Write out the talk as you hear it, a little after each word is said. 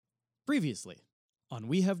Previously, on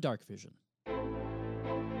We Have Dark Vision.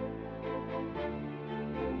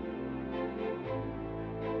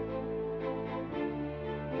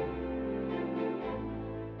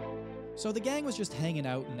 So the gang was just hanging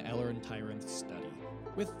out in Elhoryn Tyrant's study,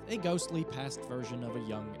 with a ghostly past version of a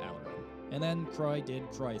young Elhoryn. And then Kroy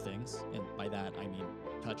did Kroy things, and by that I mean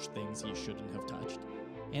touch things he shouldn't have touched.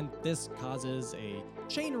 And this causes a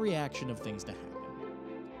chain reaction of things to happen.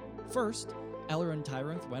 First, Elhoryn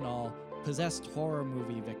Tyrant went all possessed horror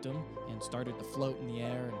movie victim and started to float in the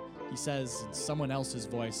air, and he says in someone else's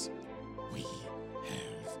voice, "We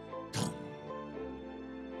have come."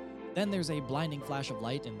 Then there's a blinding flash of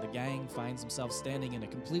light, and the gang finds themselves standing in a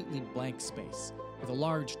completely blank space with a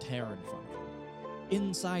large tear in front of them.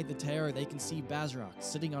 Inside the tear, they can see Bazorok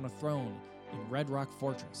sitting on a throne in Red Rock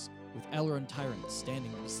Fortress, with Elhoryn Tyrant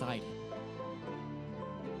standing beside him.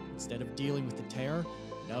 Instead of dealing with the tear,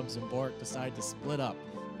 Nubz and Bort decide to split up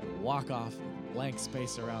and walk off in the blank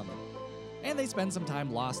space around them. And they spend some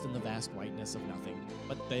time lost in the vast whiteness of nothing,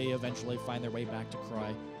 but they eventually find their way back to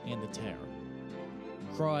Kroy and the tear.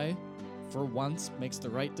 Kroy, for once, makes the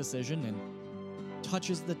right decision and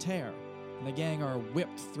touches the tear, and the gang are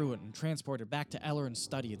whipped through it and transported back to Elhoryn's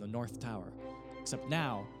study in the North Tower. Except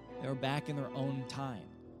now, they're back in their own time.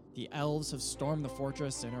 The elves have stormed the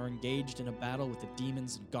fortress and are engaged in a battle with the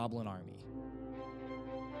demons and goblin army.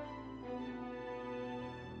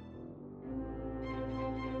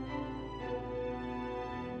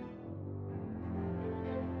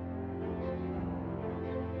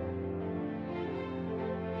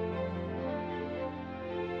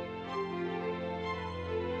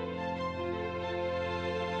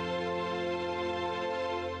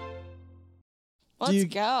 Let's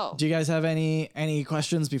go. Do you guys have any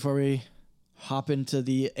questions before we hop into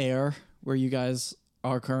the air where you guys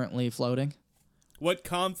are currently floating? What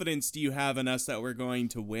confidence do you have in us that we're going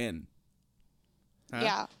to win? Huh?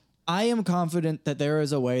 Yeah. I am confident that there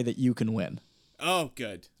is a way that you can win. Oh,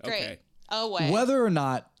 good. Great. Okay. Oh, wait. Whether or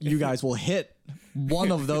not you guys will hit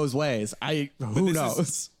one of those ways, who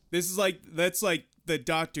knows? That's like the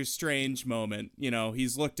Doctor Strange moment. You know,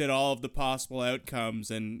 he's looked at all of the possible outcomes,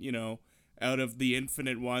 and you know, out of the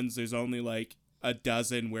infinite ones, there's only like a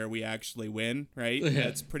dozen where we actually win, right?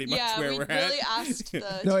 That's pretty much where we're really at. asked the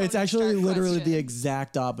No, it's Tony actually Stark literally question. the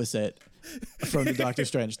exact opposite from the Doctor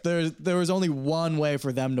Strange. There was only one way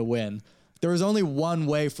for them to win. There was only one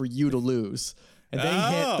way for you to lose. And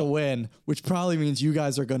they hit the win, which probably means you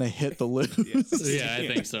guys are going to hit the lose. Yeah, I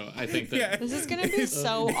think so. I think that This is going to be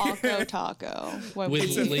so Akko Taco. When With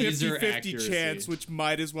It's a laser 50-50 accuracy. chance, which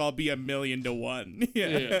might as well be 1,000,000 to 1.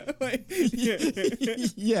 Yeah.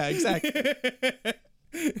 Yeah, exactly.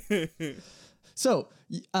 So,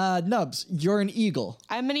 Nubz, you're an eagle.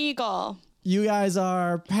 I'm an eagle. You guys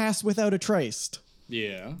are passed without a trace.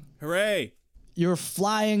 yeah. Hooray. You're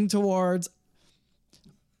flying towards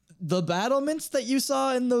the battlements that you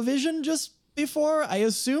saw in the vision just before, I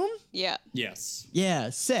assume? Yeah. Yes.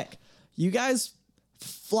 Yeah, sick. You guys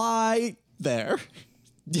fly there.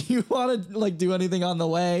 Do you want to like do anything on the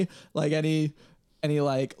way? Like any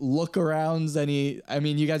like look arounds, I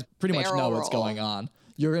mean you guys pretty much know Barrel what's roll. going on.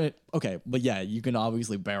 You're going to okay, but yeah, you can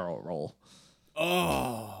obviously barrel roll.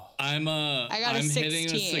 Oh. I'm got a I'm hitting a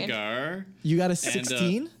 16. cigar. You got a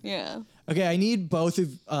 16? Yeah. Okay, I need both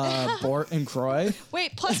of Bort and Kroy.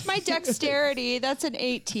 Wait, plus my dexterity, that's an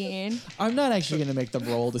 18. I'm not actually going to make them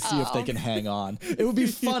roll to see if they can hang on. It would be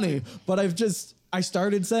funny, but I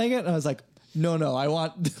started saying it and I was like, no, I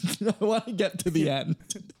want to get to the end.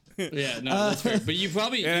 Yeah, no, that's fair. But you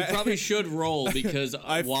probably should roll because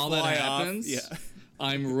while that fly off, happens, yeah.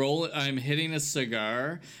 I'm hitting a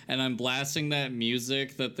cigar and I'm blasting that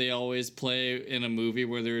music that they always play in a movie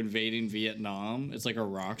where they're invading Vietnam. It's like a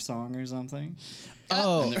rock song or something.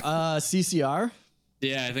 Oh, CCR?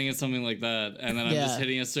 Yeah, I think it's something like that. And then I'm Yeah. just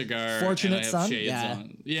hitting a cigar Fortunate and I have Son? shades Yeah.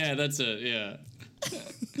 on. Yeah, that's it. Yeah.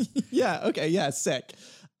 Yeah, okay, yeah, sick.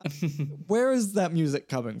 Where is that music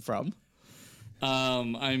coming from?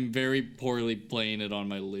 I'm very poorly playing it on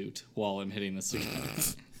my lute while I'm hitting the cigar.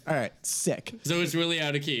 All right, sick. So it's really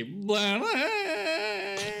out of key. Blah, blah,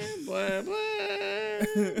 blah, blah,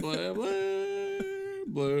 blah, blah,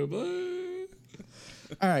 blah, blah.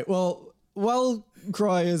 All right, well, while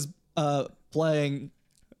Kroy is playing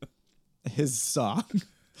his song,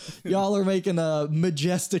 y'all are making a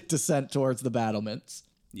majestic descent towards the battlements.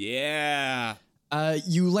 Yeah.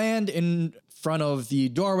 You land in front of the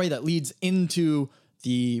doorway that leads into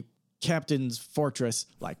the captain's fortress,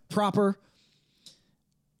 like proper.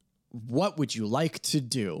 What would you like to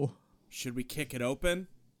do? Should we kick it open?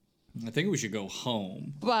 I think we should go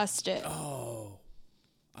home. Bust it. Oh.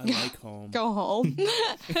 I like home. Go home.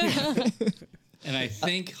 And I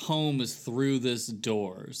think home is through this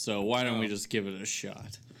door, so why don't we just give it a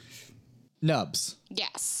shot? Nubz,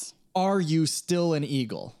 Yes. are you still an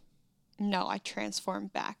eagle? No, I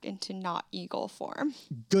transformed back into not eagle form.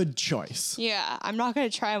 Good choice. Yeah, I'm not going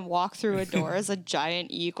to try and walk through a door as a giant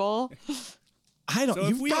eagle. I don't. So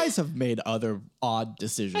if you we- guys have made other odd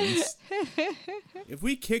decisions. If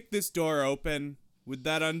we kick this door open, would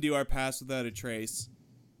that undo our pass without a trace?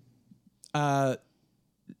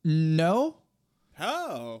 No.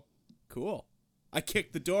 Oh, cool. I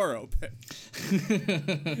kicked the door open.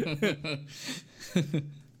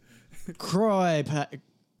 Kroy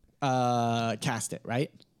cast it,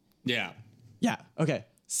 right? Yeah. Yeah. Okay.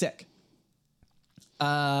 Sick.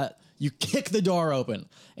 You kick the door open,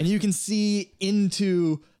 and you can see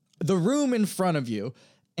into the room in front of you.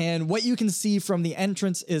 And what you can see from the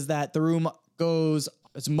entrance is that the room goes.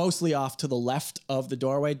 It's mostly off to the left of the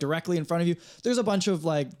doorway, directly in front of you. There's a bunch of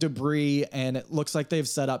like debris, and it looks like they've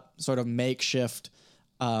set up sort of makeshift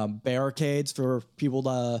barricades for people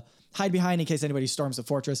to hide behind in case anybody storms the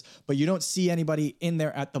fortress. But you don't see anybody in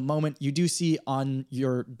there at the moment. You do see on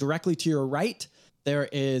your directly to your right, there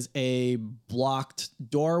is a blocked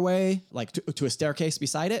doorway, like to a staircase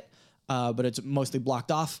beside it, but it's mostly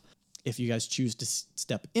blocked off. If you guys choose to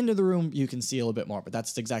step into the room, you can see a little bit more, but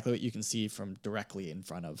that's exactly what you can see from directly in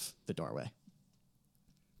front of the doorway.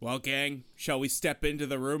 Well, gang, shall we step into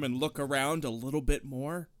the room and look around a little bit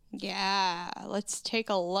more? Yeah, let's take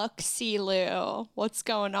a look, Silu. What's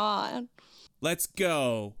going on? Let's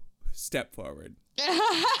go. Step forward.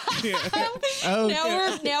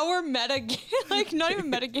 Oh, Now we're meta like not even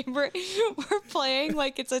meta game. We're playing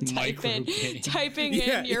like it's a typing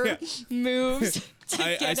Yeah, in your moves.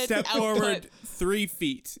 I step forward 3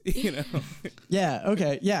 feet, you know. yeah.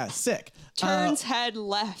 Okay. Yeah. Sick. Turns head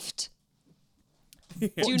left. Do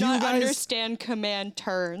you not guys- understand command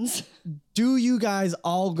turns. Do you guys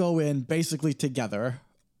all go in basically together,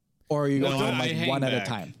 or are you going I like hang one at a back.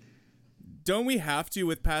 time? Don't we have to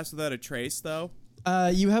with Pass Without a Trace, though?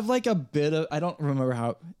 You have like a bit of. I don't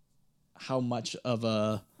remember how much of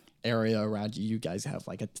a area around you guys have.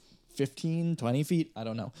 Like a 15, 20 feet. I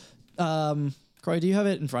don't know. Kroy, do you have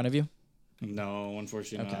it in front of you? No,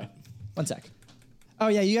 unfortunately Okay. not. 1 sec. Oh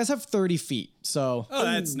yeah, you guys have 30 feet. So Oh,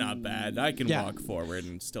 that's not bad. I can Yeah. walk forward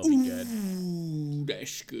and still be good. Ooh,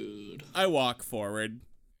 that's good. I walk forward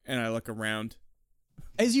and I look around.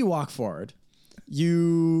 as you walk forward,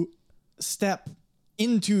 you step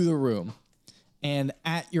into the room, and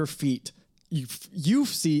at your feet, you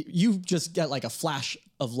just get like a flash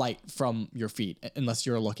of light from your feet, unless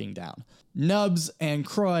you're looking down. Nubz and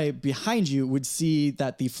Kroy behind you would see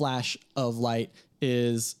that the flash of light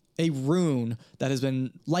is a rune that has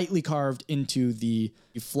been lightly carved into the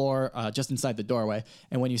floor just inside the doorway.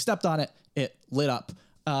 And when you stepped on it, it lit up.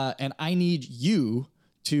 And I need you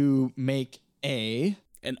to make An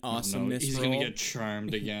No, awesomeness he's roll. gonna get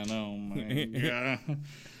charmed again. Oh my god.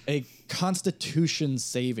 a Constitution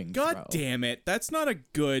saving God throw. damn it. That's not a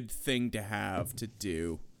good thing to have to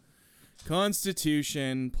do.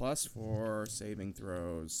 Constitution +4 saving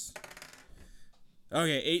throws.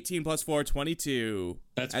 Okay, 18 +4, 22.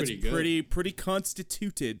 That's pretty good. Pretty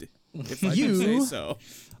constituted, if I You- can say so.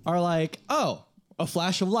 Are like, oh, a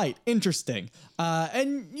flash of light. Interesting.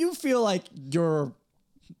 And you feel like your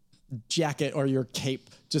jacket or your cape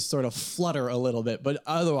just sort of flutter a little bit, but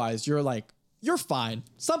otherwise you're like, you're fine.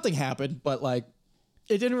 Something happened, but like,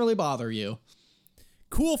 it didn't really bother you.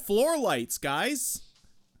 Cool floor lights, guys.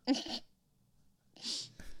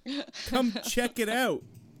 Come check it out.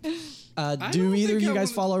 Do don't either of think you I guys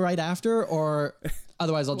wanna- follow right after, or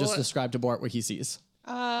otherwise I'll just Well, describe to Bort what he sees.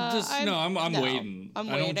 I'm waiting. I'm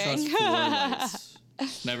I don't waiting. trust floor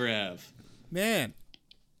lights. Never have. Man,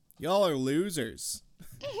 y'all are losers.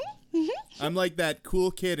 I'm like that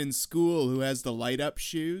cool kid in school who has the light up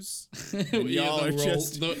shoes. And y'all are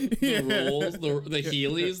just the rolls, the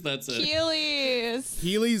Heelys. That's it. Heelys.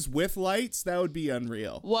 Heelys with lights. That would be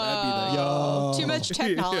unreal. Whoa. That'd be Yo. Too much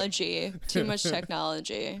technology. Too much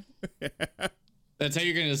technology. That's how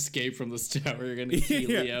you're gonna escape from this tower. You're gonna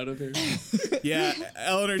Heely Yeah. out of here. yeah.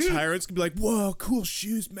 Eleanor Tyrant's gonna be like, "Whoa, cool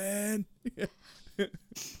shoes, man.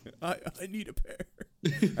 I need a pair."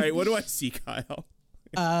 All right, what do I see, Kyle?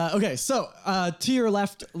 Okay, so to your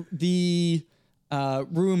left, the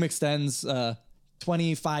room extends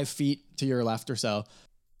 25 feet to your left or so.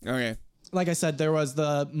 Okay. Like I said, there was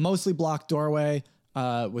the mostly blocked doorway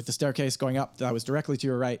with the staircase going up that was directly to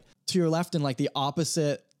your right. To your left, in like the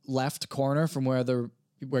opposite left corner from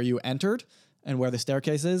where you entered and where the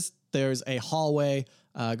staircase is, there's a hallway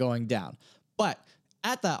going down. But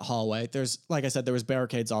at that hallway, there's, like I said, there was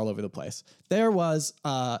barricades all over the place. There was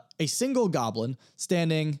a single goblin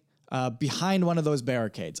standing behind one of those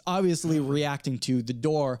barricades, obviously reacting to the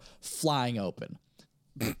door flying open.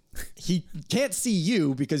 He can't see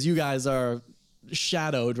you because you guys are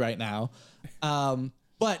shadowed right now.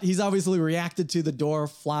 But he's obviously reacted to the door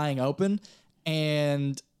flying open,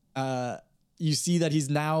 and you see that he's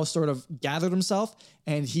now sort of gathered himself,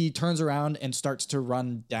 and he turns around and starts to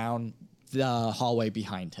run down the hallway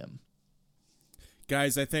behind him.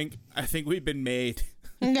 Guys, I think we've been made.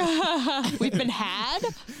 We've been had?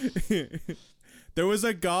 There was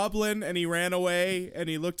a goblin and he ran away and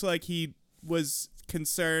he looked like he was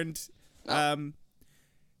concerned. Can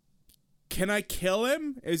I kill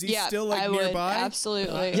him? Is he still like nearby?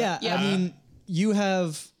 Absolutely. Yeah, I mean, you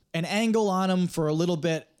have an angle on him for a little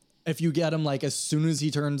bit. If you get him, like, as soon as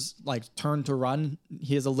he turn to run,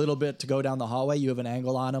 he has a little bit to go down the hallway. You have an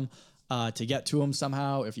angle on him to get to him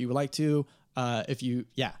somehow, if you would like to.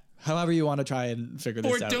 However you want to try and figure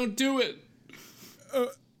this Bort, out. don't do it.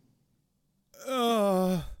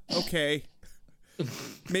 Okay.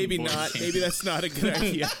 Maybe not. Maybe that's not a good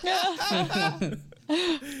idea.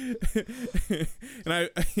 And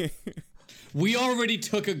We already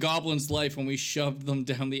took a goblin's life when we shoved them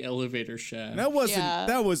down the elevator shaft. that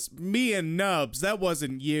was me and Nubz. That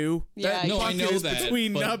wasn't you. Yeah, No, I know Is that.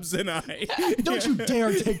 between but- Nubz and I. Don't you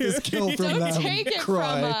dare take this kill from them. Don't take it Kroy.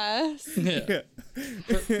 from us. Yeah.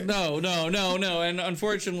 No. And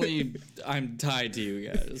unfortunately, I'm tied to you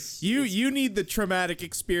guys. You need the traumatic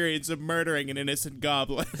experience of murdering an innocent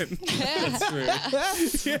goblin. That's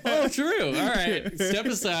true. Oh, true. All right. Step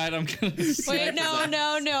aside. I'm going to Wait,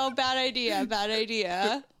 no. Bad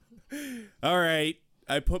idea. All right.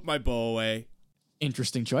 I put my bow away.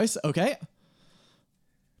 Interesting choice.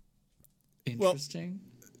 Interesting.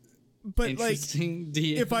 But Interesting.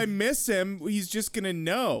 if I miss him, he's just going to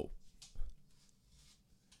know.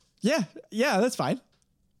 Yeah, that's fine.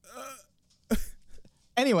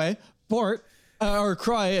 Anyway, Bort, or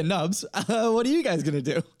Kroy and Nubz, what are you guys going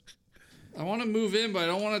to do? I want to move in, but I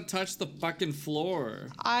don't want to touch the fucking floor.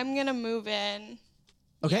 I'm gonna move in.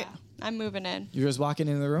 Okay. Yeah, I'm moving in. You're just walking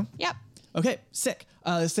into the room? Yep. Okay, sick.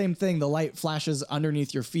 Same thing. The light flashes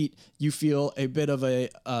underneath your feet. You feel a bit of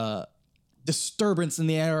a disturbance in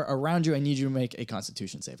the air around you. I need you to make a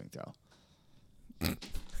Constitution saving throw.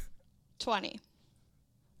 20.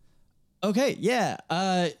 Okay, yeah.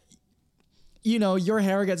 Your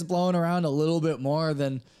hair gets blown around a little bit more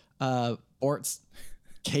than Bort's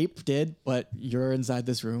cape did, but you're inside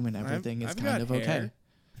this room and everything is I've kind got of okay. hair.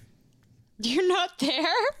 You're not there?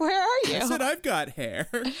 Where are you? I said I've got hair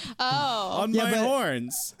on Yeah, my but-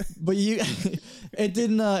 horns. But it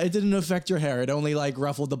didn't affect your hair. It only like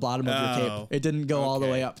ruffled the bottom of your cape. It didn't go all the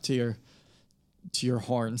way up to your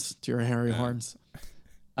horns, to your hairy horns.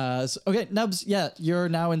 Okay, Nubz, yeah, you're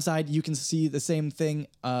now inside. You can see the same thing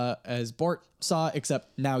as Bort saw,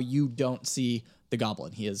 except now you don't see the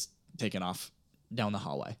goblin. He has taken off down the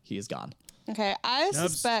hallway. He is gone. Okay, I Nubz,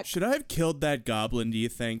 suspect. should I have killed that goblin, do you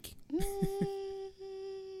think?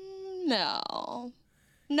 No,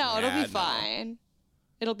 it'll Yeah, be fine.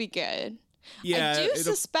 It'll be good. Yeah, I do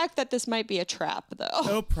suspect that this might be a trap, though.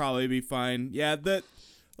 It'll probably be fine. Yeah,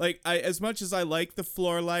 as much as I like the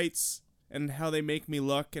floor lights and how they make me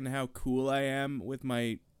look and how cool I am with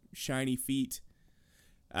my shiny feet,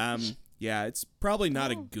 yeah, it's probably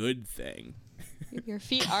not a good thing. Your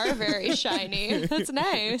feet are very shiny. That's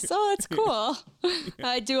nice. Oh, that's cool.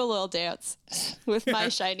 I do a little dance with my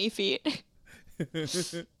shiny feet.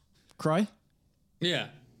 Kroy, Yeah.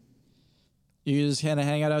 you just kind of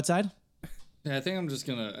hang out outside? Yeah, I think I'm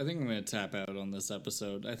gonna tap out on this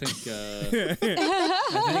episode. I think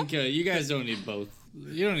you guys don't need both.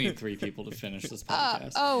 You don't need 3 people to finish this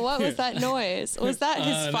podcast. What was that noise? Was that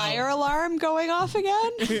his No. fire alarm going off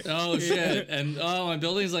again? Oh shit! And my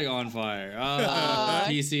building's like on fire.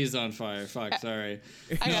 PC's on fire. Fuck, sorry.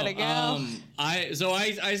 I gotta go.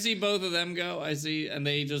 I see both of them go. And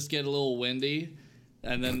they just get a little windy,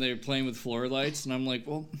 and then they're playing with floor lights, and I'm like,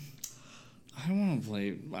 well, I don't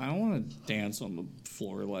want to dance on the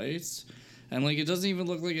floor lights. And, like, it doesn't even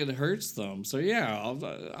look like it hurts them. So, yeah,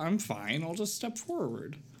 I'm fine. I'll just step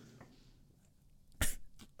forward.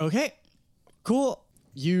 Okay, cool.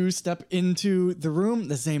 You step into the room.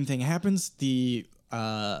 The same thing happens.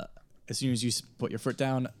 As soon as you put your foot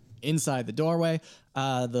down inside the doorway,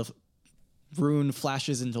 the rune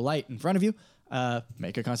flashes into light in front of you.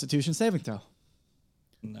 Make a Constitution saving throw.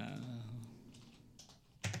 No.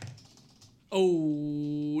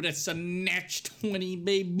 Oh, that's a natch 20,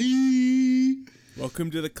 baby.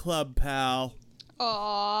 Welcome to the club, pal.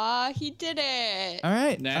 Aw, he did it. All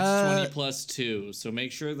right. That's 20 plus 2, so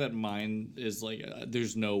make sure that mine is like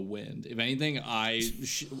there's no wind. If anything, I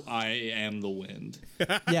am the wind.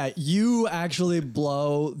 Yeah, you actually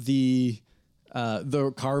blow the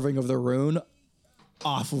carving of the rune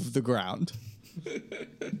off of the ground.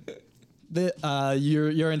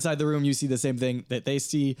 You're inside the room. You see the same thing that they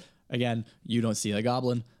see. Again, you don't see the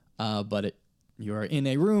goblin, but you are in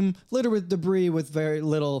a room littered with debris with very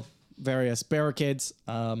little various barricades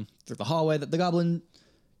through the hallway that the goblin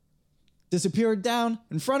disappeared down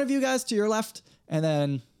in front of you guys to your left, and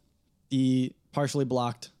then the partially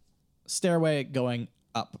blocked stairway going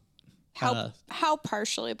up. How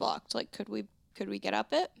partially blocked? Like, could we get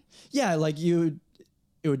up it? Yeah, like it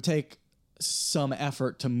would take some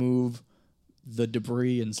effort to move the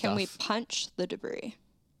debris and stuff. Can we punch the debris?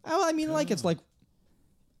 Oh, I mean, like it's like,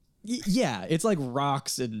 yeah, it's like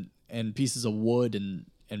rocks and pieces of wood and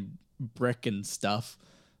brick and stuff.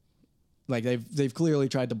 Like they've clearly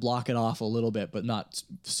tried to block it off a little bit, but not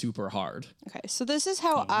super hard. Okay, so this is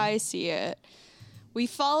how I see it. We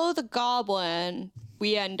follow the goblin,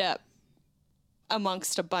 we end up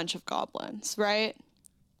amongst a bunch of goblins, right?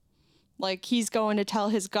 Like he's going to tell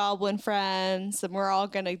his goblin friends, and we're all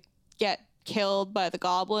gonna get killed by the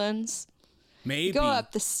goblins. Maybe. We go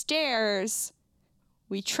up the stairs,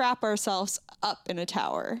 we trap ourselves up in a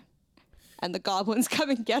tower, and the goblins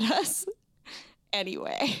come and get us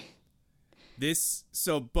anyway.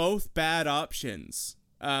 So both bad options.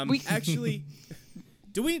 Actually,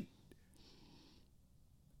 do we...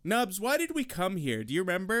 Nubz, why did we come here? Do you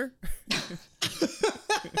remember?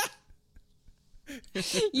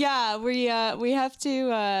 Yeah, we have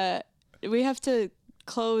to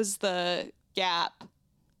close the gap.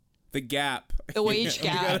 The gap. The wage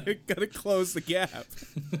gap. We gotta close the gap.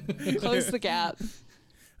 Close the gap.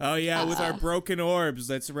 Oh yeah, with our broken orbs.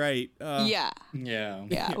 That's right. Yeah.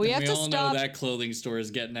 Yeah. We have to all stop. know that clothing store is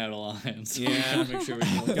getting out of line. So Yeah. make sure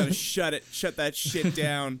we Gotta shut that shit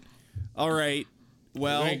down. All right.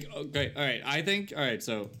 Well, okay. All right. I think. All right.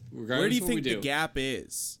 So regardless where do you of what think we do, the gap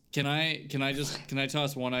is? Can I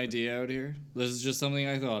toss one idea out here? This is just something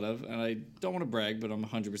I thought of, and I don't want to brag, but I'm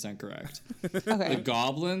 100% correct. Okay. The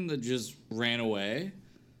goblin that just ran away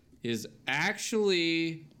is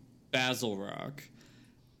actually Bazorok,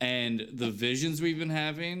 and the visions we've been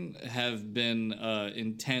having have been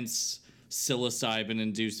intense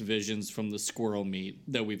psilocybin-induced visions from the squirrel meat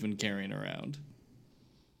that we've been carrying around.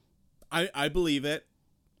 I believe it.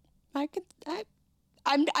 I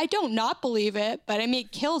don't not believe it, but I mean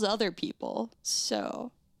it kills other people.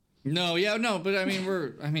 So No, but I mean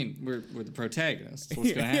we're the protagonists.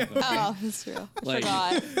 What's gonna happen? oh, that's true. Like-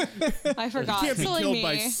 I forgot. Can't be Silly killed me.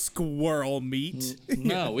 by squirrel meat.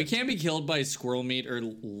 No, we can't be killed by squirrel meat or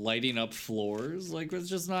lighting up floors. Like, that's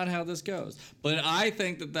just not how this goes. But I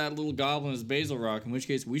think that little goblin is Bazorok, in which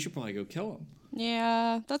case we should probably go kill him.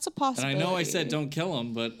 Yeah, that's a And possibility. I know I said don't kill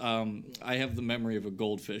him, but I have the memory of a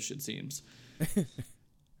goldfish, it seems.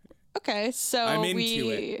 Okay, so I'm into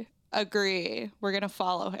we agree. We're gonna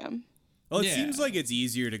follow him. Well, it Yeah. seems like it's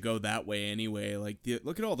easier to go that way anyway. Like,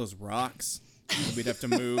 look at all those rocks that we'd have to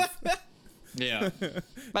move. Yeah.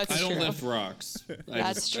 That's I don't true. lift rocks. I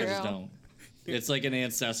That's just true. don't. It's like an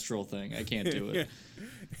ancestral thing. I can't do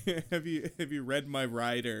it. Have you read my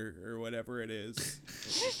rider or whatever it is?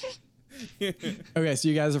 Okay, so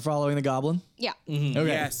you guys are following the goblin. Yeah. Okay.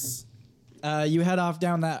 Yes. You head off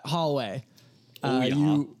down that hallway.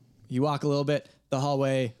 Yeah. You walk a little bit. The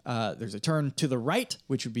hallway, there's a turn to the right,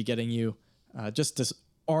 which would be getting you just to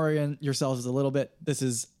orient yourselves a little bit. This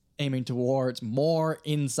is aiming towards more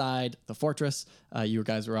inside the fortress. You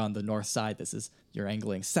guys were on the north side. You're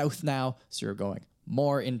angling south now, so you're going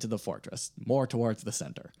more into the fortress, more towards the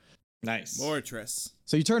center. Nice. Mortress.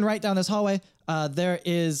 So you turn right down this hallway. There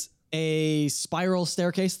is a spiral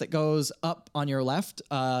staircase that goes up on your left,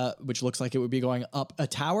 which looks like it would be going up a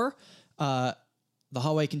tower. The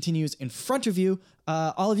hallway continues in front of you.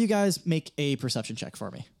 All of you guys make a perception check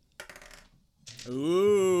for me.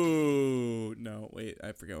 Ooh. No, wait.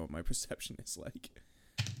 I forgot what my perception is like.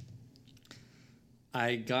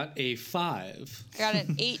 I got a 5. I got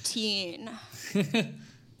an 18.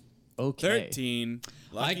 Okay. 13.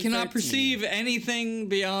 I Lucky cannot 13. perceive anything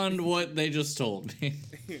beyond what they just told me.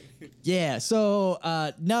 Yeah, so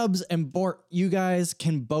Nubz and Bort, you guys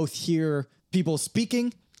can both hear people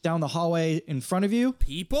speaking down the hallway in front of you.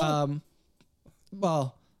 People?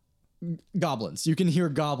 Well, goblins. You can hear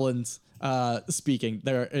goblins speaking.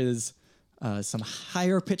 There is some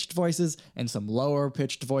higher pitched voices and some lower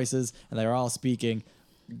pitched voices, and they're all speaking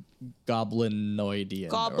Goblinoidian or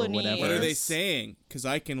Goblin-y. whatever. What are they saying? Because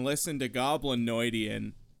I can listen to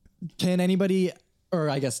Goblinoidian. Can anybody Or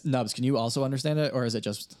I guess Nubz, can you also understand it, or is it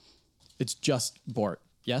it's just Bort?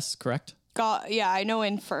 Yes, correct. Yeah, I know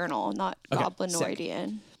infernal, not Okay,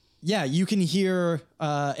 goblinoidian. Yeah, you can hear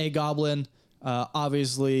a goblin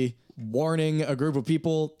obviously warning a group of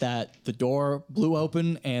people that the door blew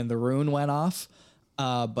open and the rune went off,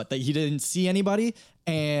 but that he didn't see anybody.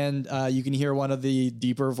 And you can hear one of the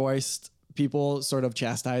deeper voiced people sort of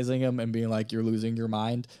chastising him and being like, "You're losing your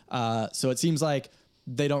mind." So it seems like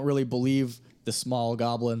they don't really believe the small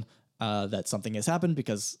goblin that something has happened,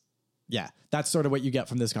 because, yeah, that's sort of what you get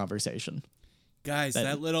from this conversation. Guys,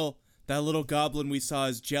 that little goblin we saw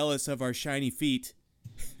is jealous of our shiny feet.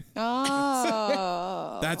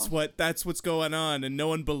 Oh. That's what's going on, and no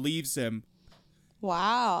one believes him.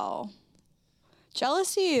 Wow.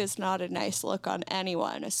 Jealousy is not a nice look on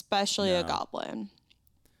anyone, especially a goblin.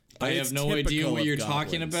 I It's have no idea typical what of you're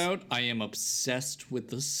talking goblins. about. I am obsessed with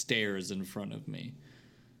the stairs in front of me.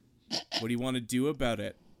 What do you want to do about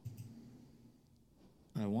it?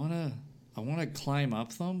 I wanna climb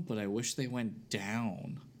up them, but I wish they went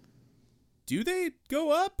down. Do they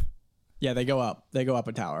go up? Yeah, they go up. They go up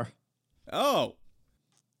a tower. Oh,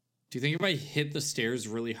 Do you think if I hit the stairs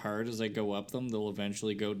really hard as I go up them, they'll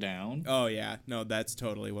eventually go down? oh yeah. No, that's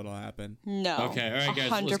totally what'll happen. No. Okay, all right, guys,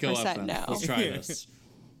 let's go up 100% then. no. Let's try this.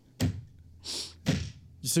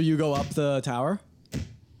 So you go up the tower?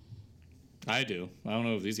 I do. I don't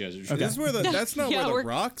know if these guys are sure. Okay. This is where that's not Yeah, where we're- the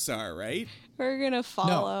rocks are, right? We're going to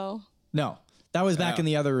follow. No, that was back Oh. in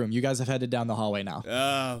the other room. You guys have headed down the hallway now.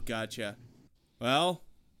 Oh, gotcha. Well,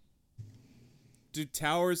 do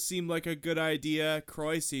towers seem like a good idea?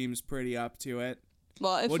 Kroy seems pretty up to it.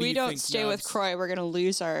 Well, if What do we you don't think, stay with Nubz? Kroy, we're going to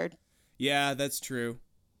lose our... Yeah, that's true.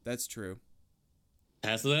 That's true.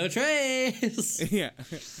 Pass the trace. Yeah.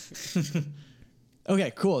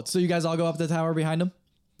 Okay, cool. So you guys all go up the tower behind him?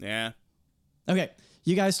 Yeah. Okay,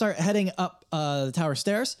 you guys start heading up the tower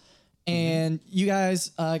stairs, and you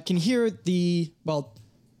guys can hear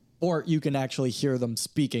or you can actually hear them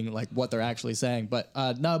speaking, like what they're actually saying. But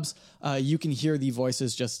Nubz, you can hear the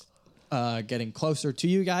voices just getting closer to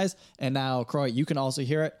you guys, and now Kroy, you can also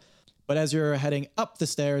hear it. But as you're heading up the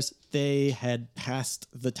stairs, they head past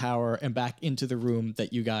the tower and back into the room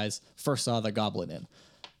that you guys first saw the goblin in.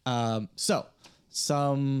 So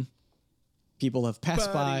some people have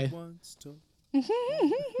passed by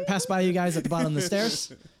you guys at the bottom of the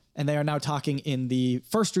stairs, and they are now talking in the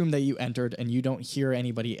first room that you entered, and you don't hear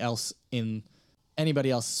anybody else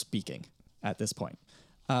speaking at this point.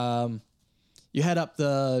 You head up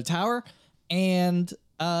the tower, and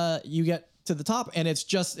you get to the top, and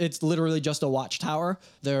it's literally just a watchtower.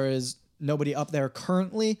 There is nobody up there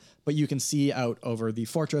currently, but you can see out over the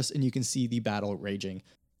fortress, and you can see the battle raging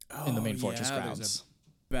in the main fortress yeah, grounds. there's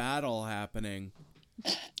a battle happening.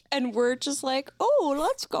 And we're just like, oh,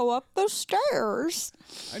 let's go up the stairs.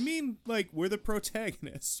 I mean, like, we're the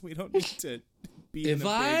protagonists. We don't need to be If in a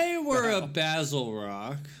I big were a battle.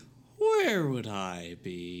 Bazorok, where would I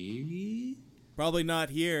be? Probably not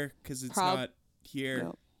here, because it's not here.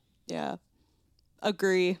 Nope. Yeah.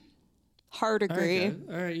 Agree. Hard agree.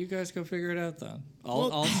 All right, you guys go figure it out then.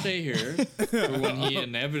 I'll stay here for when he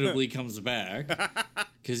inevitably comes back,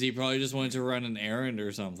 because he probably just wanted to run an errand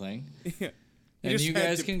or something. Yeah. And just you had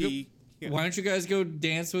guys to can pee. go. Yeah. Why don't you guys go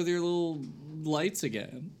dance with your little lights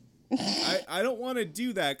again? I don't want to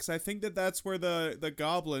do that, because I think that's where the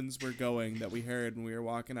goblins were going that we heard when we were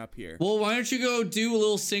walking up here. Well, why don't you go do a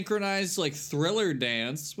little synchronized like Thriller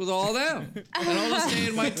dance with all them, and I'll just stay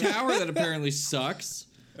in my tower that apparently sucks.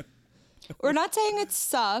 We're not saying it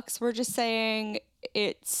sucks. We're just saying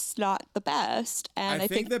it's not the best. And I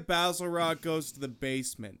think that Bazorok goes to the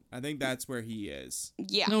basement. I think that's where he is.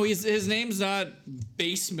 yeah. No, his name's not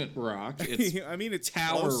Basement Rock. It's I mean, it's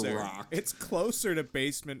Tower closer. Rock. It's closer to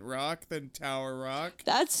Basement Rock than Tower Rock.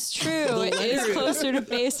 That's true. It is closer to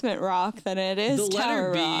basement rock than it is the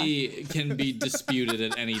tower letter rock. B can be disputed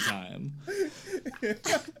at any time.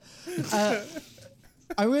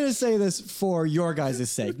 I'm going to say this for your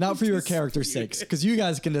guys' sake, not for your character's sakes, because you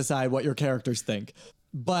guys can decide what your characters think.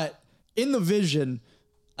 But in the vision,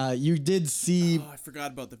 you did see Oh, I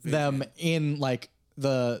forgot about the vision. them in like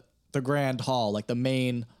the grand hall, like the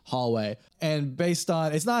main hallway. And based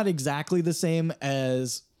on, it's not exactly the same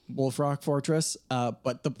as Wolf Rock Fortress,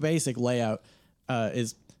 but the basic layout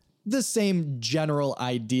is the same general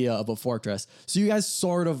idea of a fortress. So you guys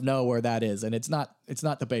sort of know where that is, and it's not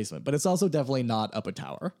the basement, but it's also definitely not up a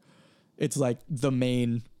tower. It's like the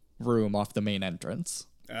main room off the main entrance.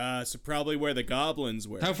 So probably where the goblins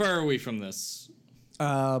were. How far are we from this?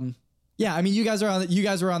 Yeah, I mean you guys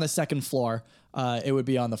were on the second floor. It would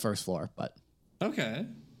be on the first floor, but Okay.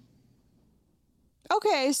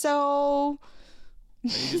 Okay, so Are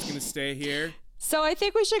you just gonna stay here? So I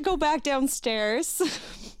think we should go back downstairs.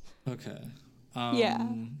 Okay. Yeah.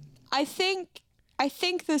 I think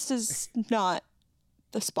this is not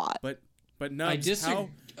the spot. But Nubz, how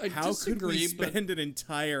could we spend an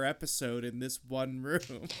entire episode in this one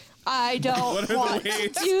room? I don't want to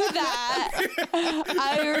do that.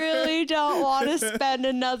 I really don't want to spend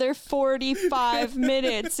another 45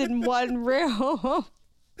 minutes in one room.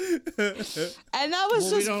 And that was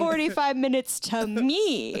just 45 minutes to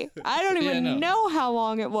me. I don't even know how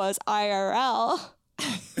long it was IRL.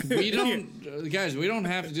 We don't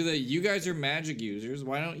have to do that. You guys are magic users.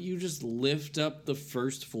 Why don't you just lift up the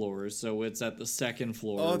first floor so it's at the second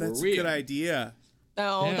floor? Oh, that's a good idea.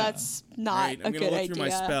 No, that's not a good idea. I'm going to look through my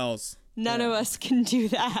spells. None of us can do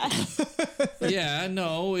that. Yeah,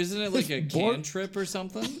 no. Isn't it like a cantrip or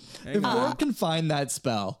something? If Bort can find that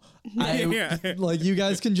spell, like you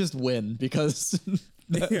guys can just win because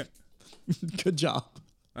good job.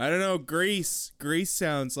 I don't know. Greece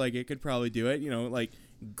sounds like it could probably do it. You know, like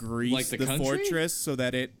grease like the fortress so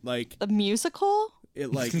that it like the musical.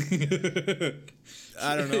 It like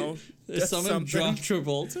I don't know. Someone John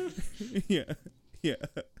Travolta. Yeah.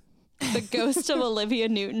 The ghost of Olivia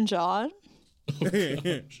Newton-John.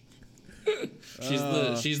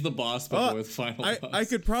 She's the boss before the final boss.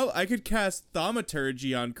 I could cast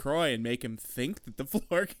thaumaturgy on Kroy and make him think that the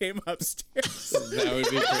floor came upstairs. That would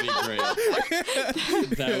be pretty great.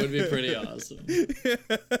 That would be pretty awesome.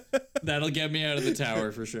 That'll get me out of the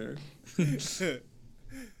tower for sure.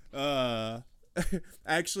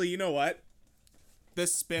 Actually, you know what? The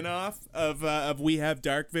spin-off of We Have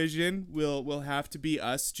Dark Vision will have to be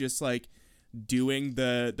us just like doing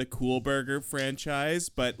the Cool Burger franchise,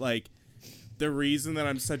 but like the reason that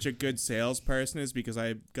I'm such a good salesperson is because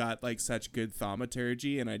I got like such good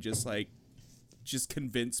thaumaturgy and I just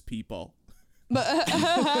convince people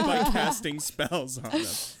by casting spells on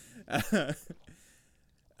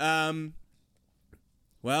them.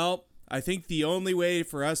 Well, I think the only way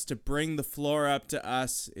for us to bring the floor up to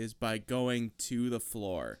us is by going to the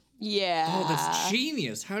floor. Yeah. Oh, that's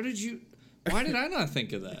genius. Why did I not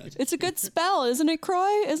think of that? It's a good spell, isn't it,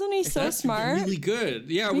 Kroy? Isn't he so smart? Really good.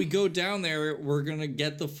 Yeah, we go down there, we're going to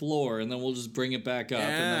get the floor, and then we'll just bring it back up,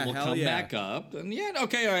 and then we'll come back up. And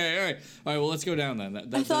okay, all right. All right, well, let's go down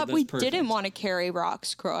then. I thought we didn't want to carry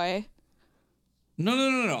rocks, Kroy.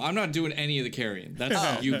 No. I'm not doing any of the carrying.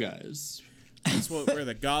 That's you guys. That's where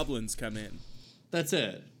the goblins come in. That's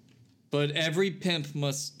it. But every pimp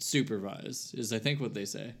must supervise, is I think what they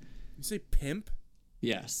say. You say pimp?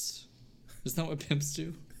 Yes. Isn't that what pimps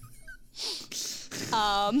do?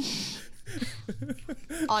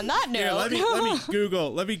 On that note, here,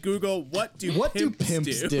 let me Google what do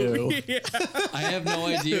pimps do? Yeah. I have no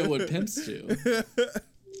idea what pimps do.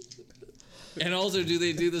 And also, do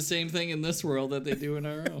they do the same thing in this world that they do in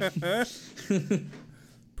our own?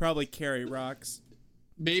 Probably carry rocks.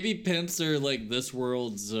 Maybe pimps are like this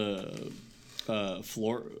world's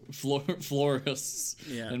florists.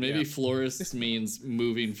 Yeah, and maybe florists means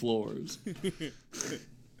moving floors.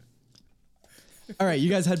 All right, you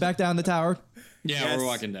guys head back down the tower. Yeah, yes. We're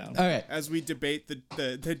walking down. All right. As we debate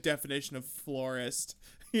the definition of florist.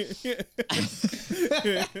 You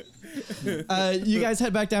guys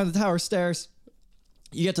head back down the tower stairs.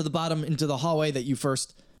 You get to the bottom into the hallway that you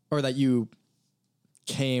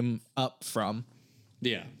came up from.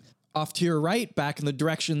 Yeah. Off to your right, back in the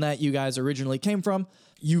direction that you guys originally came from,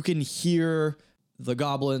 you can hear the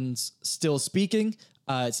goblins still speaking.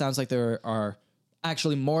 It sounds like there are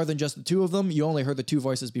actually more than just the two of them. You only heard the two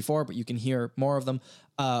voices before, but you can hear more of them.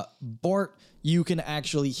 Bort, you can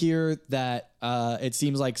actually hear that it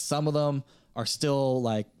seems like some of them are still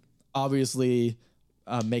like obviously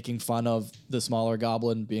making fun of the smaller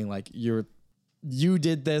goblin, being like, you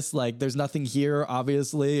did this, like there's nothing here,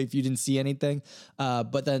 obviously, if you didn't see anything.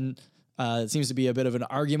 But then it seems to be a bit of an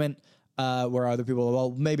argument where other people are,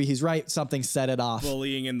 well, maybe he's right, something set it off.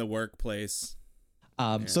 Bullying in the workplace.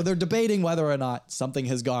 So they're debating whether or not something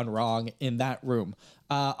has gone wrong in that room.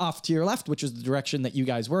 Off to your left, which is the direction that you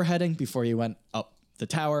guys were heading before you went up the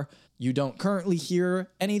tower, you don't currently hear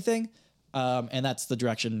anything, and that's the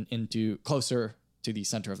direction into closer to the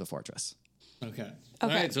center of the fortress. Okay. All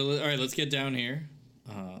right, let's get down here,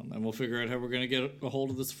 and we'll figure out how we're gonna get a hold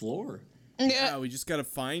of this floor. Yeah, we just gotta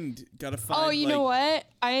find. Oh, you know what?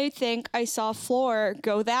 I think I saw a floor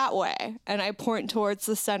go that way, and I point towards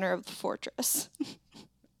the center of the fortress.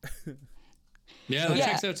 Yeah, that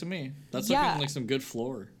checks out to me. That's looking like some good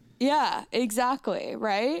floor. Yeah, exactly.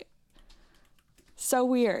 Right? So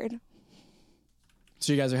weird.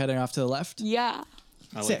 So you guys are heading off to the left? Yeah.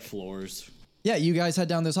 I like floors. Yeah, you guys head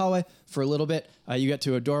down this hallway for a little bit. You get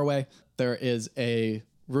to a doorway. there is a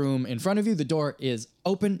room in front of you. The door is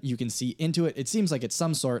open. You can see into it. It seems like it's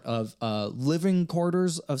some sort of living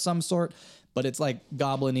quarters of some sort, but it's like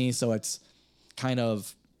goblin-y, so it's kind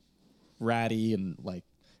of ratty and like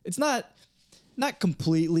it's not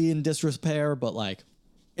completely in disrepair, but like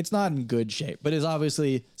it's not in good shape. But it's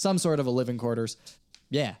obviously some sort of a living quarters.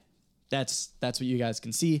 Yeah, that's what you guys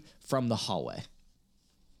can see from the hallway.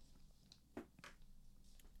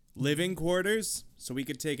 Living quarters, so we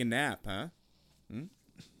could take a nap, huh?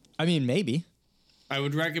 I mean, maybe. I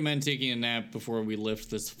would recommend taking a nap before we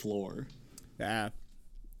lift this floor. Yeah.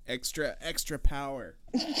 Extra power.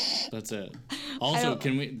 That's it. Also,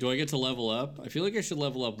 do I get to level up? I feel like I should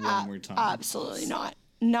level up one more time. Absolutely not.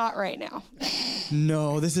 Not right now.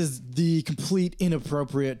 No, this is the complete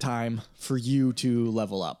inappropriate time for you to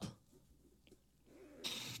level up.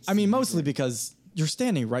 I mean, mostly because you're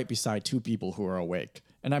standing right beside two people who are awake,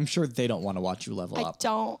 and I'm sure they don't want to watch you level up.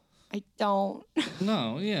 I don't.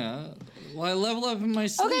 No, yeah. Well, I level up in my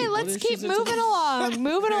sleep. Okay, let's keep moving along.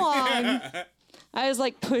 Moving along. I was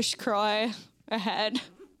like, push Kroy ahead.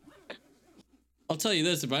 I'll tell you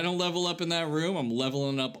this, if I don't level up in that room, I'm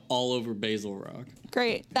leveling up all over Bazorok.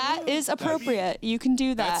 Great. That is appropriate. You can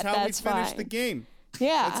do that. That's how we finish fine. the game.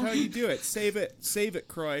 Yeah. That's how you do it. Save it,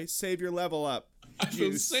 Kroy. Save your level up. I've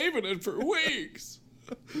been saving it for weeks.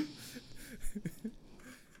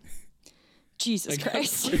 Jesus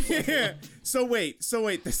Christ. Yeah. So wait.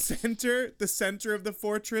 The center of the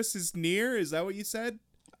fortress is near. Is that what you said?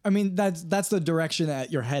 I mean, that's the direction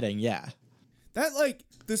that you're heading. Yeah. That like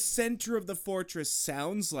the center of the fortress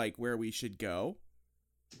sounds like where we should go.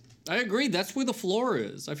 I agree. That's where the floor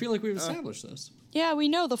is. I feel like we've established this. Yeah, we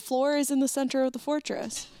know the floor is in the center of the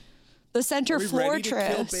fortress. The center fortress.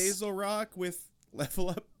 Ready to kill Bazorok with level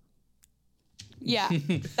up? Yeah,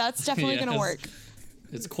 that's definitely gonna work.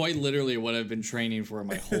 It's quite literally what I've been training for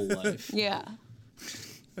my whole life. Yeah.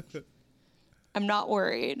 I'm not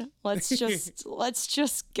worried. Let's just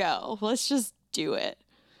go. Let's just do it.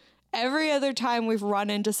 Every other time we've run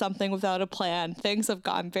into something without a plan, things have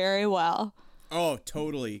gone very well. Oh,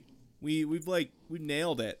 totally. We've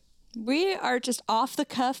nailed it. We are just off the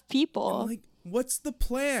cuff people. Like, what's the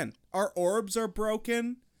plan? Our orbs are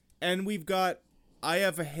broken, and I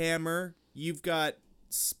have a hammer, you've got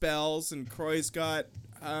spells, and Kroy's got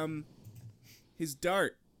his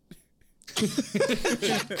dart.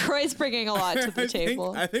 Kroy's bringing a lot to the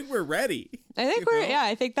table. I think we're ready.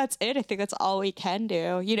 I think that's it. I think that's all we can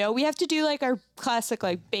do. You know, we have to do like our classic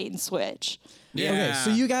like bait and switch. Yeah. Okay,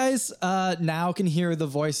 so you guys now can hear the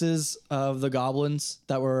voices of the goblins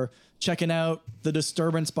that were checking out the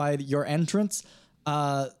disturbance by your entrance.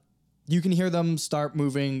 You can hear them start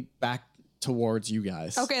moving back towards you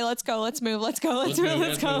guys. Okay, let's go. Let's move. Let's go. Let's move.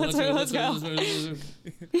 Let's go. Let's go.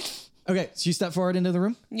 Okay, so you step forward into the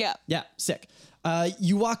room? Yeah. Yeah, sick.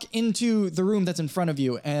 You walk into the room that's in front of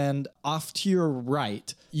you, and off to your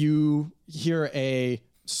right, you hear a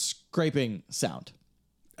scraping sound.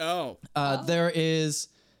 Oh. There is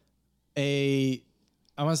I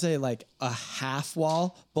want to say like a half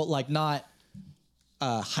wall, but like not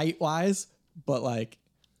height-wise, but like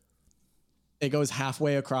it goes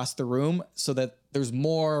halfway across the room so that there's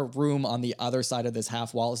more room on the other side of this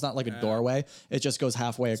half wall. It's not like a doorway. It just goes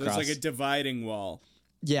halfway across. So it's like a dividing wall.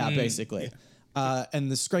 Yeah, basically. Yeah.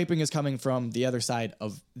 And the scraping is coming from the other side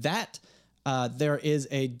of that. There is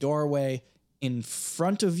a doorway in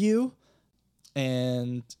front of you.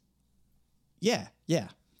 And yeah,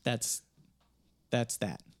 that's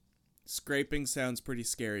that. Scraping sounds pretty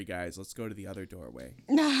scary, guys. Let's go to the other doorway.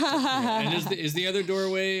 And is the other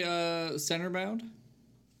doorway center bound?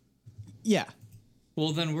 Yeah.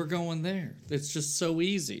 Well, then we're going there. It's just so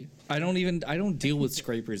easy. I don't deal with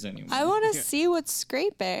scrapers anymore. I want to see what's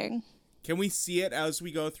scraping. Can we see it as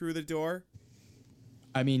we go through the door?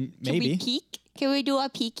 I mean, Can maybe. we peek? Can we do a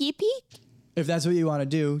peeky peek? If that's what you want to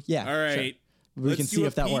do, yeah. All right. Sure. We can see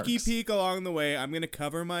if that works. Let's do a peek along the way. I'm going to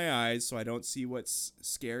cover my eyes so I don't see what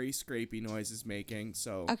scary scrapey noise is making.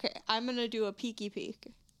 So Okay, I'm going to do a peeky peek.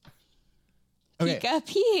 Okay.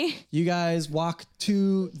 Peek-a-pee. You guys walk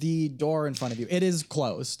to the door in front of you. It is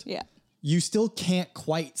closed. Yeah. You still can't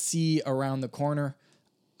quite see around the corner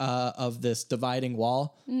of this dividing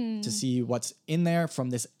wall to see what's in there from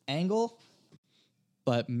this angle.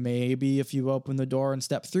 But maybe if you open the door and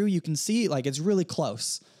step through, you can see like it's really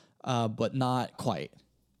close, but not quite.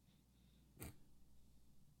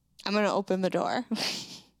 I'm going to open the door.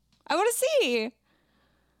 I want to see.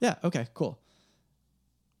 Yeah. Okay. Cool.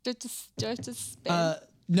 Do I have to spin?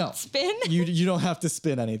 No. Spin? You don't have to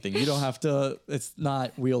spin anything. You don't have to. It's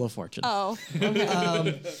not Wheel of Fortune. Oh,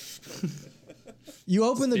 okay. You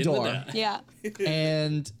open the Spin the door. die. Yeah.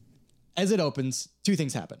 And as it opens, two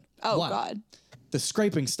things happen. Oh, One, God. the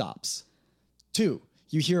scraping stops. Two,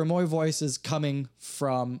 you hear more voices coming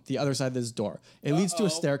from the other side of this door. It leads to a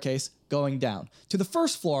staircase going down to the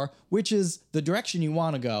first floor, which is the direction you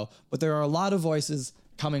want to go, but there are a lot of voices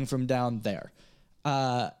coming from down there.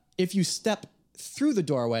 If you step through the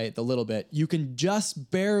doorway the little bit, you can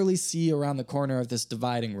just barely see around the corner of this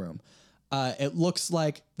dividing room. It looks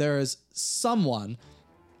like there is someone.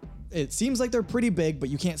 It seems like they're pretty big, but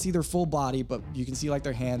you can't see their full body, but you can see like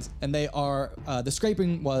their hands, and they are, the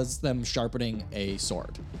scraping was them sharpening a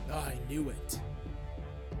sword. Oh, I knew it.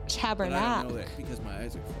 But I Tabernacle. don't know that because my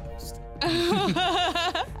eyes are closed.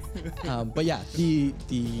 But yeah,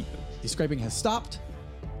 the scraping has stopped.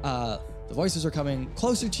 The voices are coming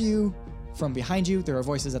closer to you from behind you. There are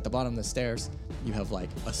voices at the bottom of the stairs. You have like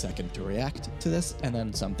a second to react to this, and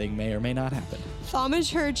then something may or may not happen.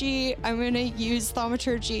 Thaumaturgy. I'm going to use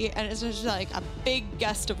thaumaturgy, and it's just like a big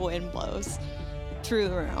gust of wind blows through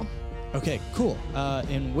the room. Okay, cool.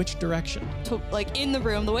 In which direction? To, like in the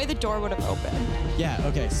room, the way the door would have opened. Yeah,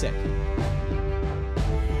 okay, sick.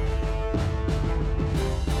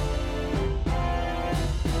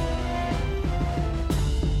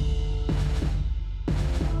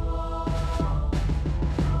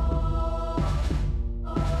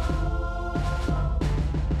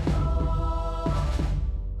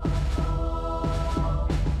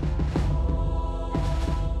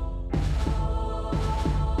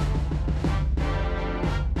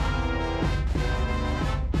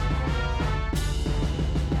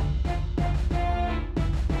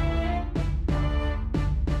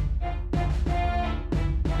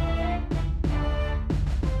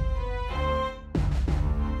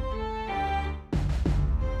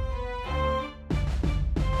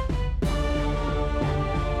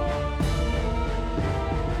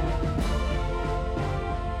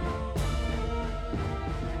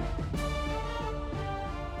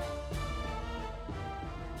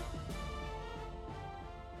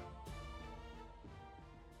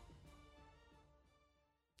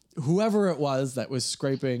 Whoever it was that was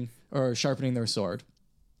scraping or sharpening their sword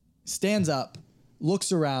stands up,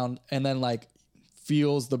 looks around, and then like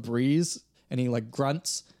feels the breeze, and he like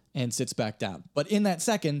grunts and sits back down. But in that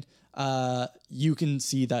second, you can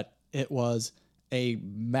see that it was a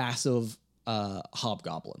massive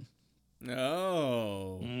hobgoblin.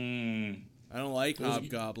 Oh. I don't like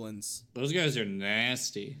hobgoblins. Those guys are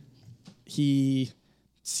nasty. He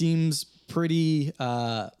seems pretty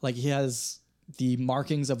like he has the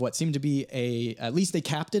markings of what seemed to be at least a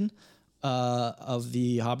captain of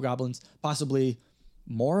the hobgoblins, possibly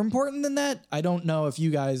more important than that. I don't know if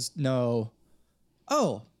you guys know.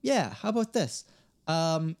 Oh, yeah, how about this?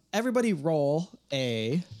 Everybody roll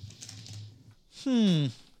a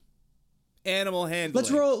Animal handling. Let's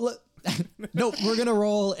roll. Nope, we're gonna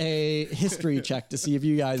roll a history check to see if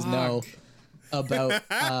you guys know about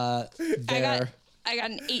their. I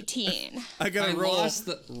got an 18. I gotta roll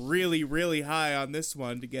really, really high on this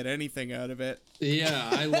one to get anything out of it. Yeah,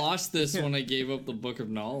 I lost this when I gave up the Book of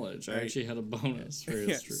Knowledge. I actually had a bonus for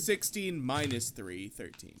history. 16 minus 3,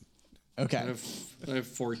 13. Okay. I have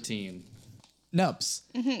 14. Nubz,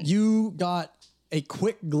 you got a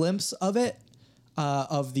quick glimpse of it,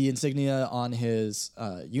 of the insignia on his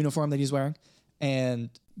uniform that he's wearing,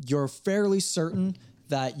 and you're fairly certain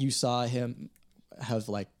that you saw him have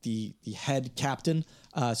like the head captain.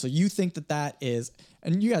 So you think that is,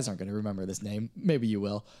 and you guys aren't going to remember this name. Maybe you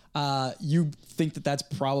will. You think that that's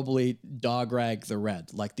probably Dograg the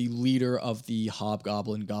Red, like the leader of the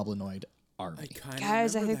hobgoblin goblinoid army.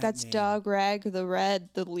 Guys, I think that's Dograg the Red,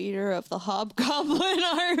 the leader of the hobgoblin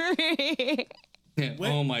army.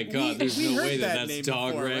 Oh my god, there's no way that's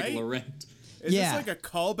Dograg right? Laurent. Is this like a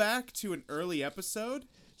callback to an early episode?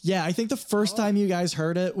 Yeah, I think the first time you guys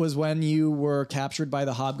heard it was when you were captured by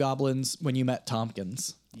the hobgoblins when you met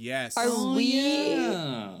Tompkins. Yes.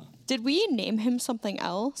 Did we name him something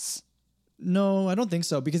else? No, I don't think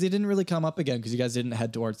so, because he didn't really come up again because you guys didn't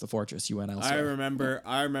head towards the fortress. You went elsewhere.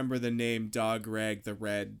 I remember the name Dograg the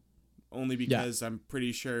Red only because I'm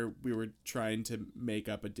pretty sure we were trying to make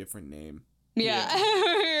up a different name. Yeah.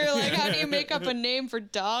 You're like, how do you make up a name for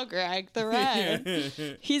Dograg the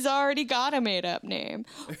Red? He's already got a made up name.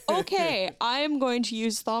 Okay, I am going to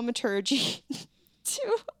use thaumaturgy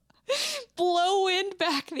to blow wind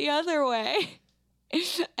back the other way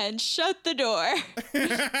and shut the door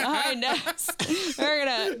behind us. We're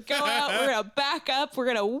going to go out, we're going to back up,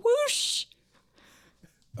 we're going to whoosh.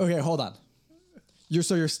 Okay, hold on.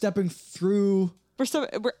 You're stepping through...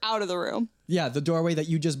 We're out of the room. Yeah, the doorway that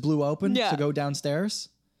you just blew open to go downstairs.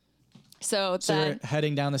 So you're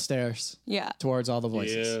heading down the stairs. Yeah. Towards all the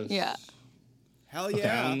voices. Yeah. Hell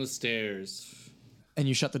yeah. Down the stairs. And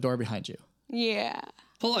you shut the door behind you. Yeah.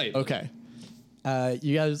 Polite. Okay.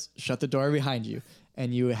 You guys shut the door behind you,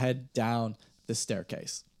 and you head down the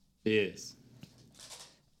staircase. Yes.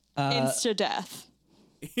 Insta death.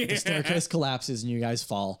 The staircase collapses, and you guys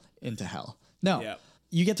fall into hell. No. Yep.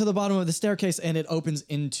 You get to the bottom of the staircase, and it opens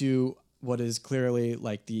into what is clearly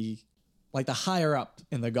like the higher up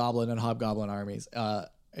in the goblin and hobgoblin armies, a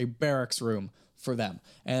barracks room for them.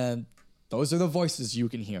 And those are the voices you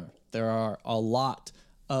can hear. There are a lot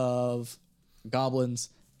of goblins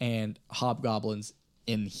and hobgoblins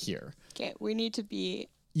in here. Okay, we need to be.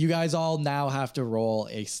 You guys all now have to roll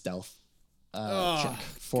a stealth check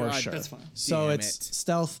for God, sure. that's fine. So Damn it's it.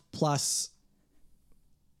 stealth plus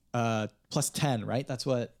 10, right? That's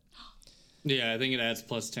what. Yeah, I think it adds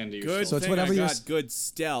plus 10 to your Good So it's thing whatever I your got good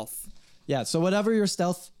stealth. Yeah. So whatever your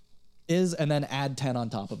stealth is, and then add 10 on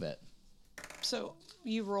top of it. So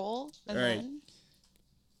you roll and All right. then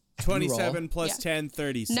 27 plus Yeah. 10,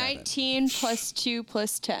 37. 19 plus 2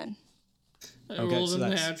 plus 10. I Okay, rolled so a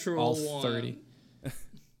that's natural all 1. 30.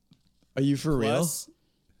 Are you for Plus,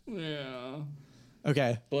 Yeah. real?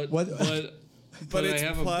 Okay. But what? but I it's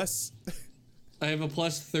have plus. I have a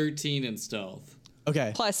plus 13 in stealth.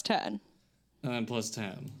 Okay. Plus 10. And then plus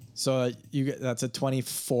 10. So that's a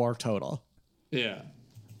 24 total. Yeah.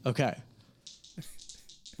 Okay.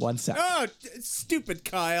 1 sec. Oh, stupid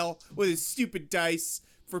Kyle with his stupid dice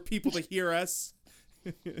for people to hear us.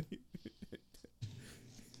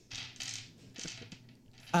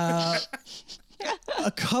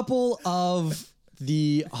 A couple of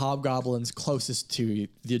the hobgoblins closest to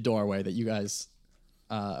the doorway that you guys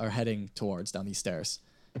are heading towards down these stairs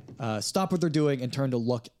stop what they're doing and turn to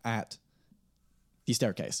look at the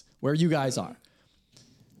staircase where you guys are.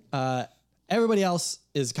 Everybody else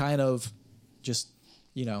is kind of just,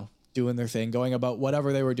 doing their thing, going about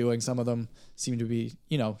whatever they were doing. Some of them seem to be,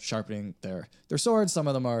 sharpening their swords. Some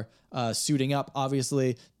of them are suiting up.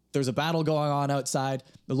 Obviously, there's a battle going on outside.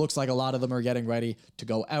 It looks like a lot of them are getting ready to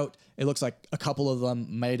go out. It looks like a couple of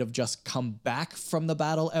them might have just come back from the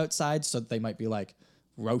battle outside, so they might be like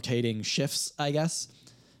rotating shifts, I guess.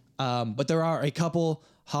 But there are a couple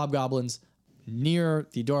hobgoblins near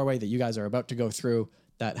the doorway that you guys are about to go through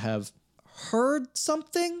that have heard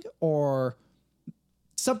something, or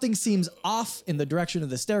something seems off in the direction of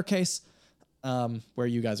the staircase where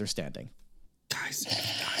you guys are standing. Guys,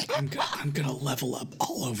 I'm gonna level up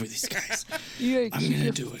all over these guys. You're I'm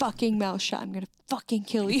gonna do it. fucking mouth shut. I'm gonna fucking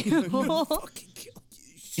kill you.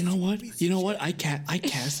 You know what? I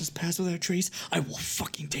cast this pass without trace. I will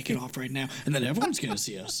fucking take it off right now, and then everyone's gonna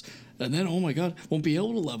see us. And then, oh my god, won't be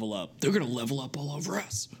able to level up. They're gonna level up all over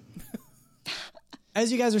us.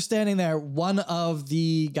 As you guys are standing there, one of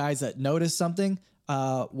the guys that noticed something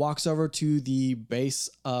walks over to the base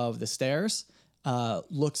of the stairs,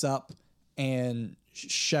 looks up, and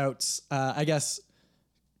shouts, I guess,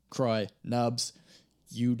 Kroy, Nubz,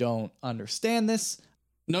 you don't understand this.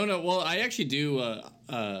 No. Well, I actually do.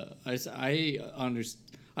 I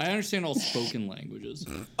understand all spoken languages.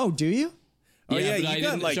 Oh, do you? Oh yeah, but you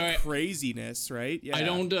got like craziness, right? Yeah. I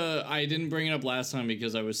don't. I didn't bring it up last time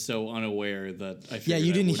because I was so unaware that I. Yeah,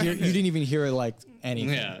 you didn't hear. You didn't even hear like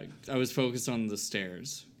anything. Yeah, I was focused on the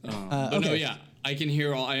stairs. But okay. no, yeah, I can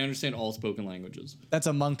hear all. I understand all spoken languages. That's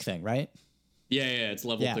a monk thing, right? Yeah, it's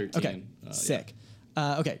level 13. Okay. Sick.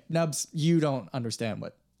 Okay, Nubz, you don't understand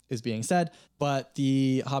what is being said, but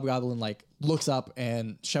the hobgoblin like looks up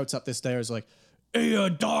and shouts up the stairs like, "Hey,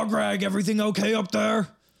 dog rag, everything okay up there?"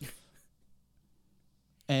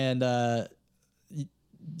 And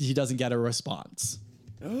he doesn't get a response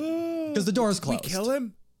because the door is closed. We kill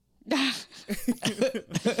him?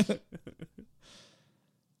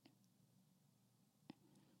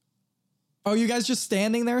 Are you guys just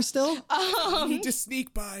standing there still? We need to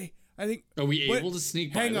sneak by. I think. Are we able to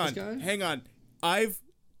sneak by this guy? Hang on. I've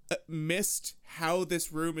missed how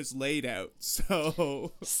this room is laid out.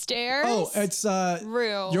 So Stairs? Oh, it's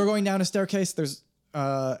Room. You're going down a staircase. There's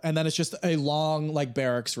and then it's just a long like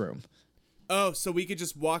barracks room. Oh, so we could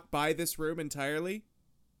just walk by this room entirely?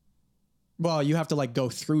 Well, you have to like go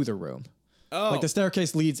through the room. Oh. Like the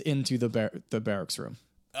staircase leads into the barracks room.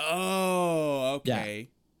 Oh, okay.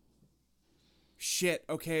 Shit,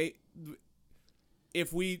 okay.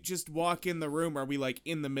 If we just walk in the room, are we like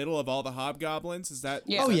in the middle of all the hobgoblins? Is that,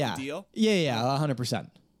 Yeah. is Oh that yeah. the deal? Yeah, 100%.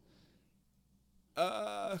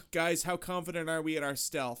 Guys, how confident are we in our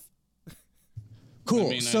stealth? Cool. I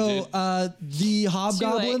mean, So the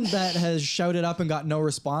hobgoblin late. that has shouted up and got no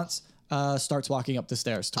response starts walking up the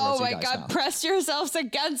stairs towards Oh you my guys god, now. press yourselves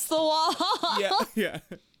against the wall. Yeah.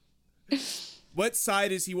 What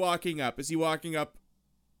side is he walking up? Is he walking up?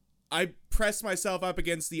 press myself up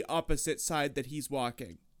against the opposite side that he's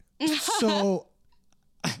walking. So,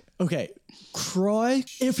 okay, Kroy,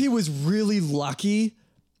 if he was really lucky,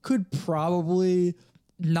 could probably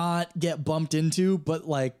not get bumped into, but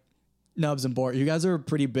like Nubz and Bort, you guys are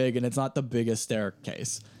pretty big and it's not the biggest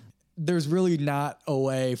staircase. There's really not a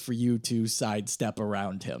way for you to sidestep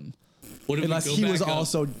around him. Unless he was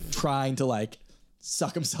also trying to like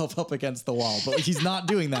suck himself up against the wall, but he's not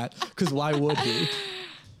doing that because why would he?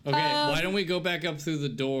 Okay, why don't we go back up through the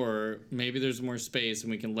door? Maybe there's more space and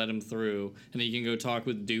we can let him through and he can go talk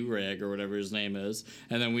with Durag or whatever his name is,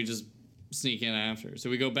 and then we just sneak in after. So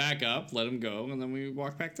we go back up, let him go, and then we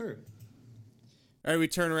walk back through. All right, we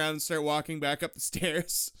turn around and start walking back up the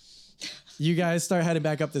stairs. You guys start heading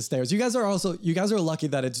back up the stairs. You guys are lucky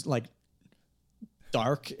that it's like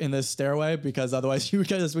dark in this stairway because otherwise you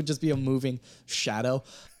guys would just be a moving shadow.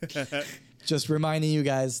 Just reminding you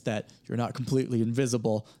guys that you're not completely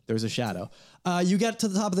invisible. There's a shadow. You get to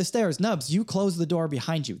the top of the stairs. Nubz, you close the door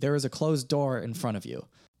behind you. There is a closed door in front of you.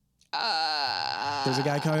 There's a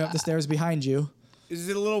guy coming up the stairs behind you. Is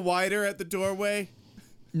it a little wider at the doorway?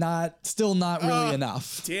 Still not really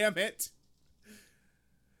enough. Damn it.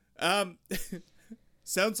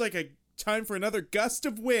 Sounds like a time for another gust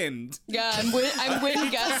of wind. Yeah, I'm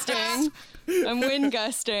wind gusting. I'm wind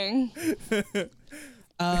gusting.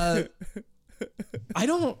 I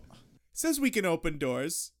don't... Says we can open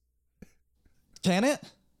doors. Can it?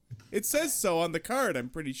 It says so on the card, I'm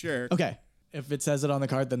pretty sure. Okay. If it says it on the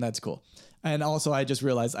card, then that's cool. And also, I just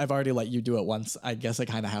realized I've already let you do it once. I guess I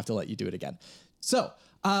kind of have to let you do it again. So,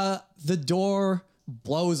 the door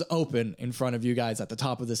blows open in front of you guys at the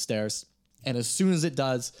top of the stairs. And as soon as it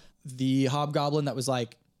does, the hobgoblin that was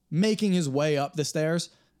like making his way up the stairs,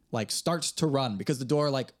 like starts to run because the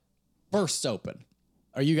door like bursts open.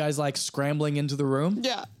 Are you guys like scrambling into the room?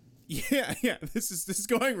 Yeah. Yeah. This is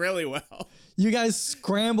going really well. You guys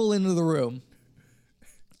scramble into the room.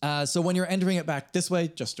 So when you're entering it back this way,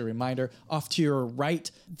 just a reminder, off to your right,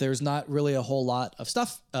 there's not really a whole lot of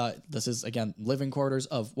stuff. This is, again, living quarters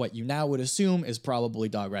of what you now would assume is probably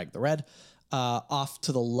Dograg the Red. Off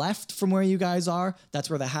to the left from where you guys are, that's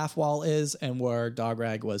where the half wall is and where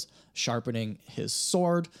Dograg was sharpening his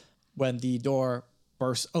sword. When the door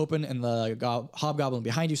bursts open and the hobgoblin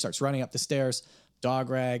behind you starts running up the stairs,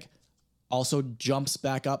 Dograg also jumps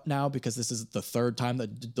back up now because this is the third time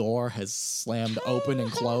that the door has slammed open and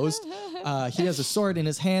closed. He has a sword in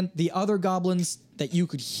his hand. The other goblins that you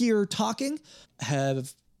could hear talking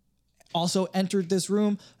have also entered this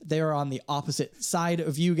room. They are on the opposite side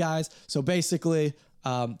of you guys. So basically,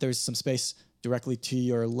 there's some space directly to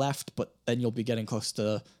your left, but then you'll be getting close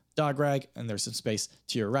to Dograg, and there's some space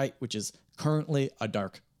to your right, which is currently a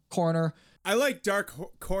dark corner. I like dark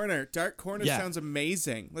corner. Dark corner sounds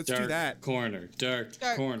amazing. Let's do that. Dark corner.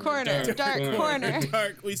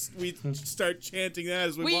 We start chanting that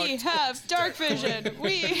as we walk. We have dark vision.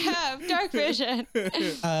 We have dark vision.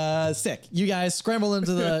 Sick. You guys scramble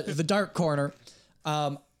into the dark corner.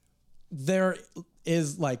 There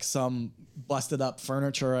is like some busted up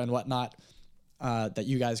furniture and whatnot that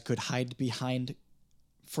you guys could hide behind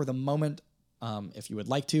for the moment. If you would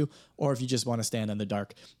like to, or if you just want to stand in the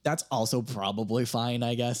dark, that's also probably fine,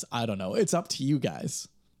 I guess. I don't know. It's up to you guys.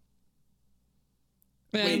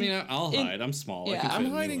 I mean, I'll hide. I'm small. Yeah. I'm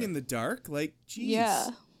hiding in the dark. Like, jeez. Yeah.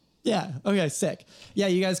 Yeah. Okay. Sick. Yeah.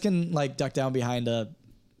 You guys can like duck down behind a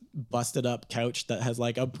busted up couch that has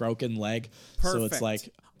like a broken leg. So it's Perfect.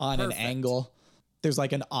 like on an angle. There's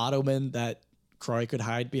like an ottoman that Kroy could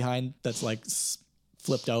hide behind that's like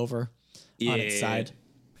flipped over on its side.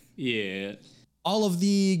 Yeah. All of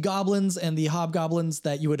the goblins and the hobgoblins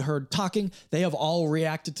that you had heard talking, they have all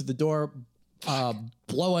reacted to the door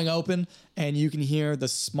blowing open, and you can hear the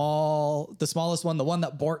smallest one, the one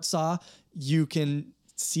that Bort saw. You can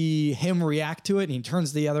see him react to it, and he turns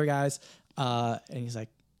to the other guys, and he's like,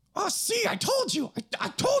 "Oh, see, I told you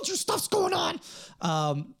stuff's going on."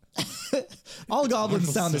 All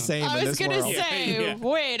goblins sound the same in this world. I was gonna say,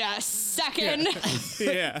 wait a second.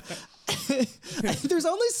 Yeah. There's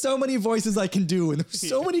only so many voices I can do, and there's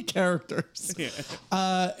so many characters.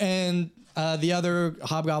 And the other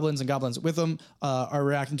hobgoblins and goblins with them are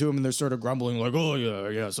reacting to him, and they're sort of grumbling like, "Oh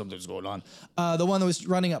yeah, something's going on." The one that was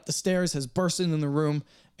running up the stairs has burst in the room,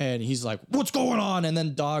 and he's like, "What's going on?" And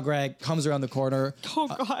then Dograg comes around the corner. Oh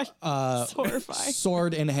God, so horrifying.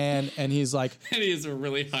 Sword in hand, and he's like, And he has a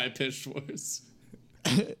really high pitched voice.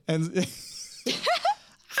 and I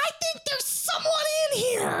think there's someone in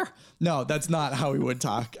here. No, that's not how he would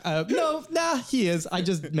talk. He is. I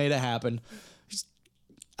just made it happen.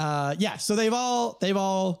 So they've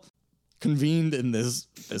all convened in this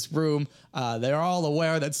room. They're all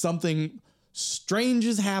aware that something strange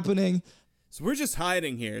is happening. So we're just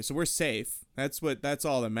hiding here, so we're safe. That's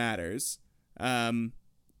all that matters. Are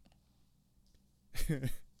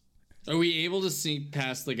we able to see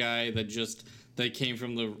past the guy that came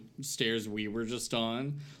from the stairs we were just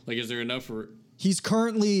on? Like, is there enough for... He's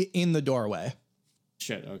currently in the doorway.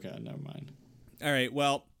 Shit, okay, never mind. All right,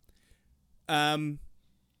 well,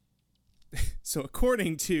 so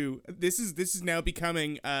according to this is now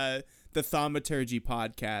becoming the thaumaturgy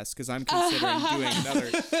podcast, because I'm considering doing another.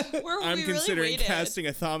 I'm considering casting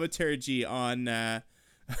a thaumaturgy on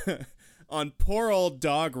on poor old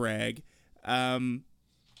Dog Rag. I'm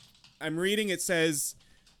reading. It says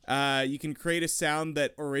you can create a sound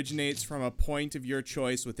that originates from a point of your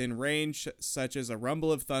choice within range, such as a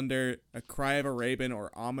rumble of thunder, a cry of a raven,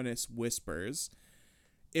 or ominous whispers.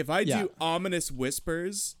 If I do ominous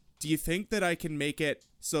whispers, do you think that I can make it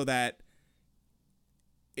so that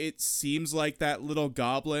it seems like that little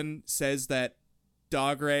goblin says that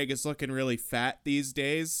Dog Rag is looking really fat these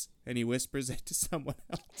days, and he whispers it to someone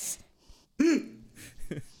else? Do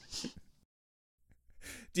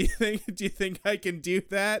you think I can do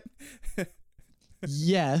that?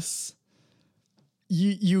 Yes.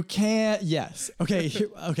 You can't. Yes. Okay.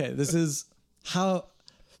 Okay. This is how,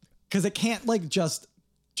 because it can't like just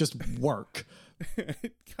work.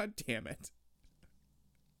 God damn it.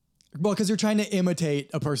 Well, because you're trying to imitate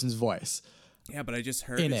a person's voice. Yeah, but I just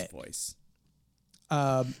heard his voice.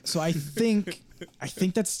 So I think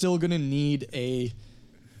that's still gonna need a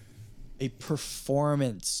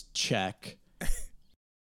performance check.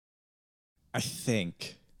 I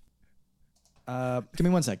think. Give me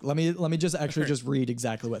one sec. Let me just actually just read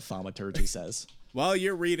exactly what thaumaturgy says. While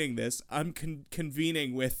you're reading this, I'm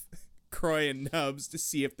convening with Kroy and Nubz to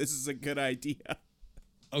see if this is a good idea.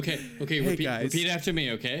 Okay, Hey, repeat after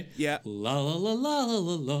me, okay? Yeah. La la la la la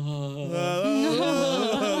la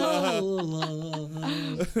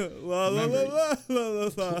la la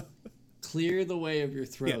la. Clear the way of your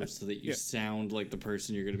throat so that you sound like the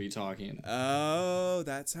person you're going to be talking. Oh,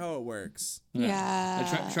 that's how it works.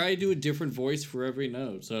 Yeah. Try to do a different voice for every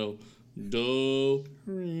note. So, do,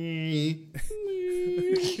 re,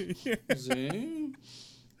 mi. See?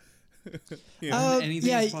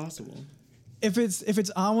 Anything is possible. If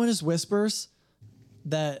it's ominous whispers,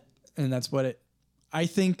 that's what it. I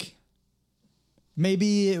think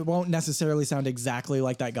maybe it won't necessarily sound exactly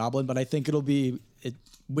like that goblin, but I think it'll be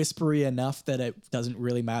whispery enough that it doesn't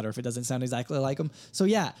really matter if it doesn't sound exactly like him. So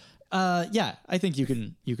I think you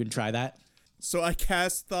can try that. So I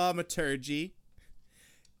cast thaumaturgy,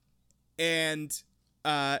 and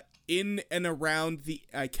in and around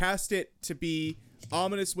I cast it to be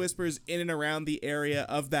ominous whispers in and around the area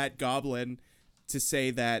of that goblin, to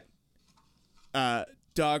say that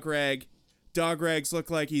Dog Rags look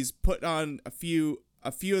like he's put on a few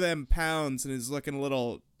of them pounds and is looking a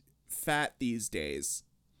little fat these days.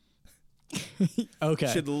 Okay.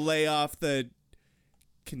 Should lay off the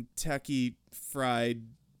Kentucky fried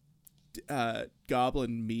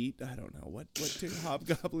goblin meat. I don't know what do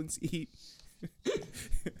hobgoblins eat.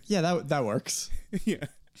 Yeah, that works. Yeah.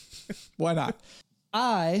 Why not?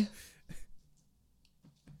 I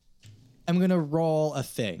am going to roll a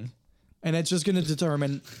thing, and it's just going to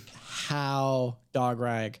determine how Dog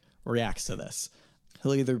Rag reacts to this.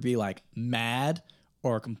 He'll either be like mad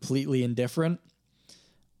or completely indifferent,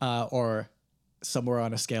 or somewhere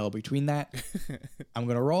on a scale between that. I'm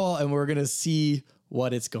going to roll, and we're going to see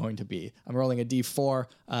what it's going to be. I'm rolling a D4.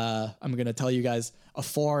 I'm going to tell you guys a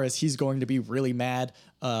 4 is he's going to be really mad.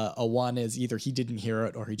 A 1 is either he didn't hear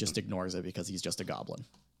it or he just ignores it because he's just a goblin.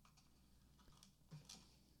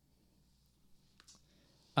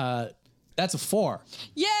 That's a 4.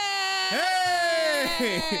 Yay!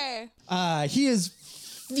 Hey! He is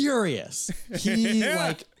furious. He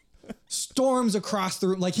like storms across the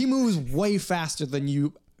room. Like he moves way faster than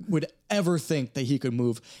you would ever think that he could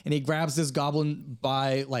move. And he grabs this goblin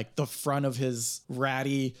by like the front of his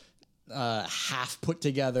ratty, half put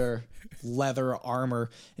together leather armor,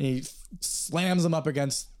 and he slams him up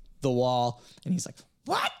against the wall. And he's like,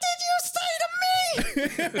 "What did you say to me?"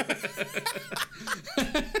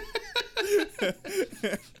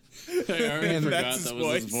 I already And forgot that's that his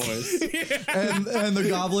was his voice. and the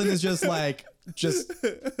goblin is just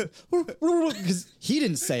because he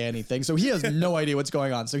didn't say anything, so he has no idea what's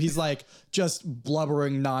going on. So he's like just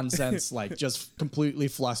blubbering nonsense, like just completely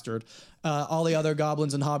flustered. All the other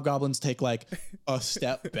goblins and hobgoblins take like a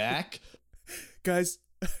step back. Guys,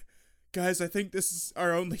 I think this is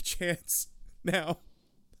our only chance now.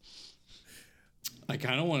 I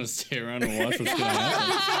kind of want to stay around and watch what's going to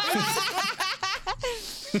happen.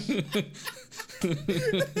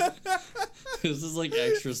 This is like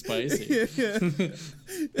extra spicy.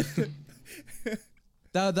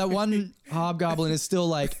 That one hobgoblin is still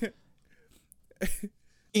like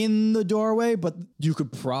in the doorway, but you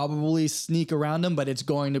could probably sneak around him, but it's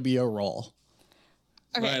going to be a roll.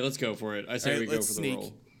 Okay. All right, let's go for it. I say we go for sneak.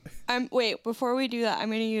 the roll. Wait, before we do that, I'm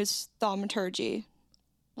going to use thaumaturgy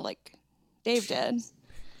like Dave did.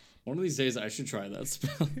 One of these days I should try that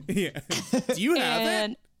spell. Yeah. Do you have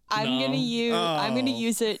And it? I'm No. going to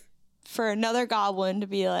use it for another goblin to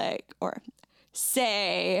be like, or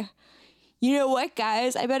say, you know what,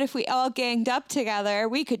 guys? I bet if we all ganged up together,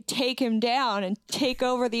 we could take him down and take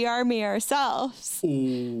over the army ourselves.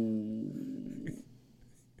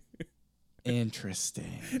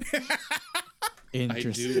 Interesting. I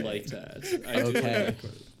do like that. Okay.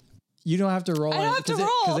 You don't have to roll. I don't have to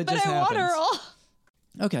roll, but I want to roll.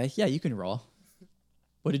 Okay, yeah, you can roll.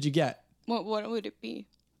 What did you get? What would it be?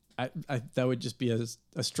 That would just be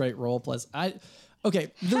a straight roll plus.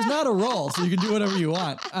 Okay, there's not a roll, so you can do whatever you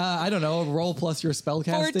want. I don't know, a roll plus your spell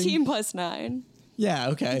casting. 14 plus 9. Yeah,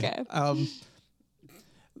 okay.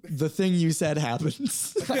 The thing you said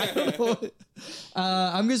happens. I don't know.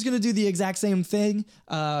 I'm just going to do the exact same thing.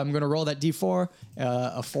 I'm going to roll that d4.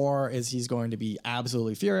 A 4 is he's going to be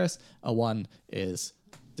absolutely furious. A 1 is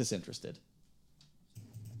disinterested.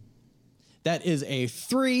 That is a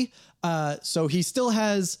 3. So he still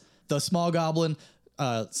has the small goblin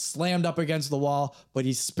slammed up against the wall, but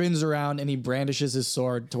he spins around and he brandishes his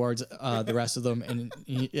sword towards the rest of them. And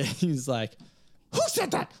he's like, who said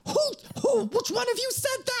that? Who? Which one of you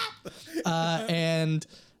said that? And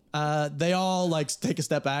they all like take a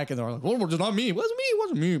step back and they're like, "Oh, it's not me. It wasn't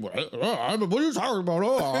me. What are you talking about?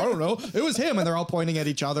 Oh, I don't know. It was him." And they're all pointing at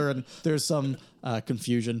each other, and there's some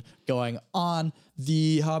confusion going on.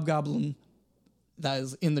 The hobgoblin that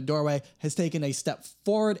is in the doorway has taken a step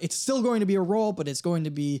forward. It's still going to be a roll, but it's going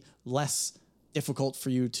to be less difficult for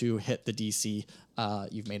you to hit the DC.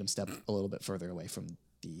 You've made him step a little bit further away from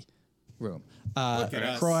the room.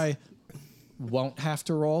 Kroy won't have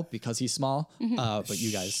to roll because he's small, but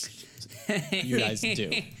you guys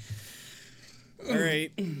do. All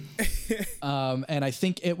right. And I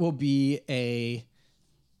think it will be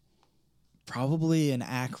probably an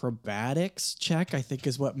acrobatics check, I think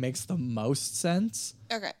is what makes the most sense.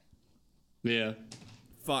 Okay. Yeah.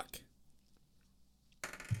 Fuck.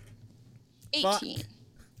 18.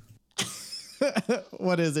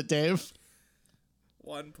 What is it, Dave?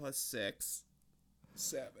 1 plus 6.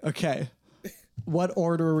 7. Okay. What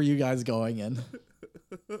order were you guys going in?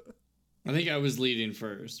 I think I was leading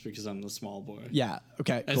first because I'm the small boy. Yeah.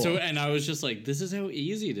 Okay. And cool. I was just like, this is how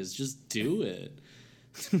easy it is. Just do it.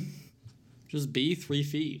 Just be 3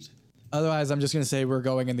 feet. Otherwise, I'm just going to say we're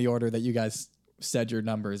going in the order that you guys said your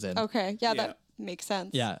numbers in. Okay. Yeah, that makes sense.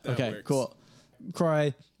 Yeah. That Okay. works. Cool.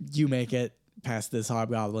 Kroy, you make it past this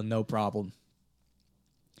hobgoblin, no problem.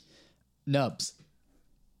 Nubz,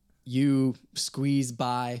 you squeeze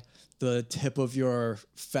by. The tip of your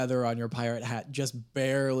feather on your pirate hat just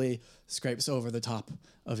barely scrapes over the top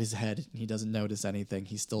of his head. He doesn't notice anything.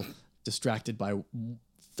 He's still distracted by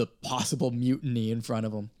the possible mutiny in front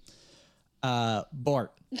of him.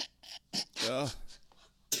 Bort.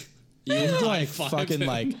 You like fucking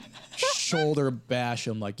like shoulder bash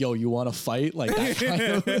him like, yo, you want to fight? Like that kind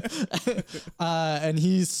of. And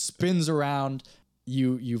he spins around.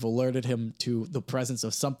 You've alerted him to the presence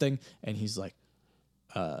of something, and he's like,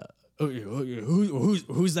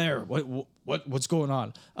 who's there? What's going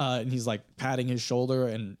on? And he's like patting his shoulder,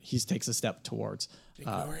 and he takes a step towards the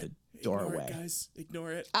doorway. Ignore it, guys.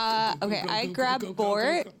 Ignore it. Okay, I grab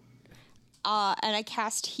Bort, and I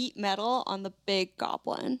cast heat metal on the big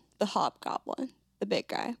goblin, the hobgoblin, the big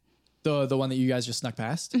guy. The one that you guys just snuck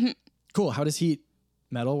past? Mm-hmm. Cool. How does heat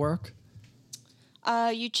metal work?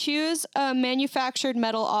 You choose a manufactured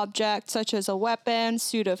metal object, such as a weapon,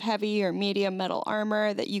 suit of heavy or medium metal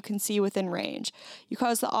armor that you can see within range. You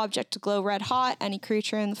cause the object to glow red hot. Any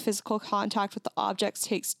creature in physical contact with the object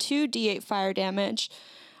takes 2d8 fire damage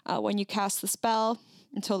when you cast the spell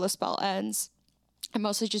until the spell ends. I'm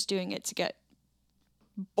mostly just doing it to get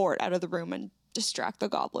Bort out of the room and distract the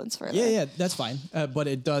goblins further. Yeah, that's fine. But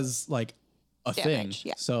it does like a Damage, thing.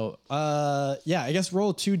 yeah. So, yeah, I guess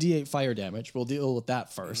roll 2d8 fire damage. We'll deal with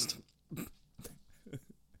that first.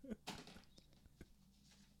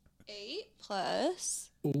 8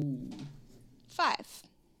 plus 5.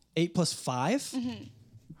 8 plus 5?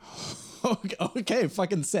 Mm-hmm. Okay,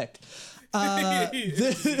 fucking sick. You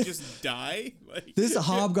just die? Like, This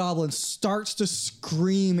hobgoblin starts to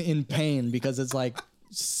scream in pain because it's like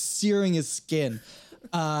searing his skin.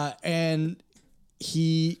 And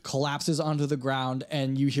he collapses onto the ground,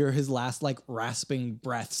 and you hear his last like rasping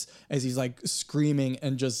breaths as he's like screaming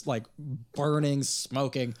and just like burning,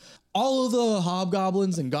 smoking. All of the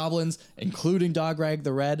hobgoblins and goblins, including Dograg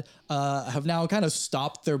the Red, have now kind of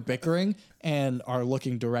stopped their bickering and are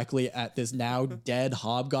looking directly at this now dead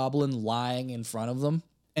hobgoblin lying in front of them.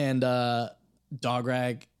 And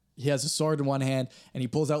Dograg, he has a sword in one hand, and he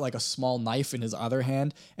pulls out like a small knife in his other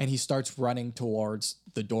hand, and he starts running towards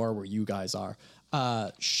the door where you guys are,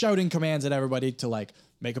 shouting commands at everybody to like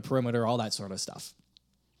make a perimeter, all that sort of stuff.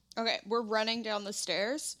 Okay, we're running down the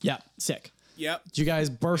stairs. Yeah, sick. Yep. Do you guys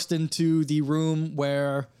burst into the room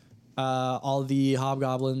where all the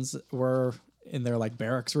hobgoblins were in their like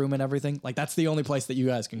barracks room and everything? Like that's the only place that you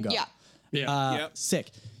guys can go. Yeah. Yeah.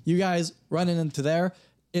 Sick. You guys running into there.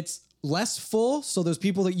 It's less full, so there's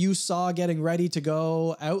people that you saw getting ready to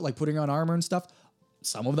go out, like putting on armor and stuff.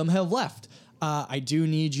 Some of them have left. I do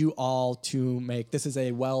need you all to make, this is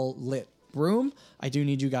a well-lit room. I do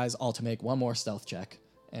need you guys all to make one more stealth check,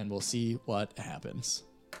 and we'll see what happens.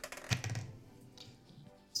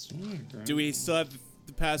 Do we still have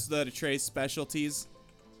the pass without a trace specialties?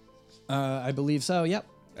 I believe so, yep.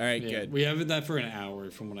 All right, Yeah, good. we have that for an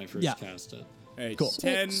hour from when I first cast it. All right, Cool.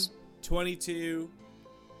 10, 22,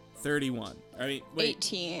 31. I mean, wait.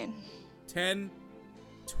 18. 10,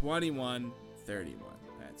 21, 31.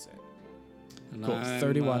 That's it. And Cool,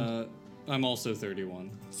 31. I'm also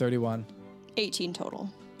 31. 31. 18 total.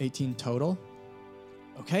 18 total.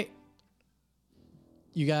 Okay.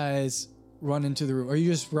 You guys run into the room. Are you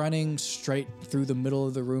just running straight through the middle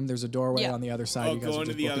of the room? There's a doorway on the other side. Oh, you guys go are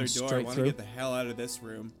into just the other looking door. I straight want to through. get the hell out of this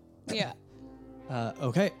room. Yeah.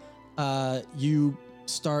 Okay. You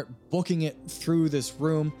start booking it through this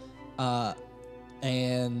room,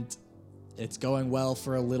 and it's going well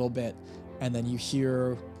for a little bit, and then you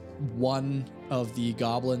hear one of the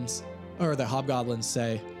goblins, or the hobgoblins,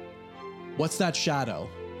 say, "What's that shadow?"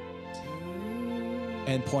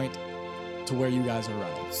 and point to where you guys are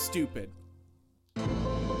running. Stupid.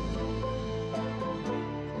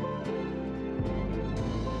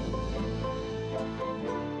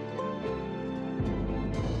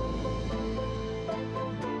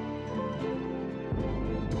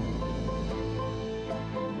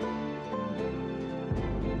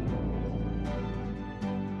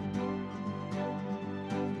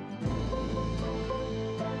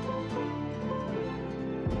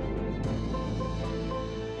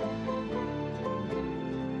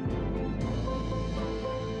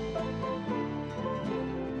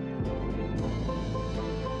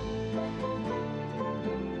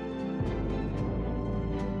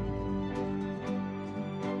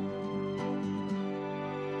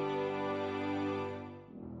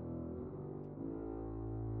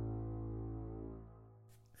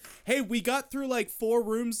 Hey, we got through like 4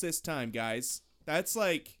 rooms this time, guys. That's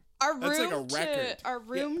like Our that's like a room record. to our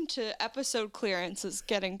room to episode clearance is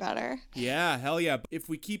getting better. Yeah, hell yeah. If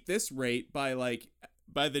we keep this rate by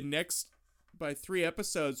 3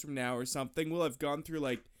 episodes from now or something, we'll have gone through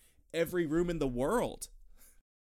like every room in the world.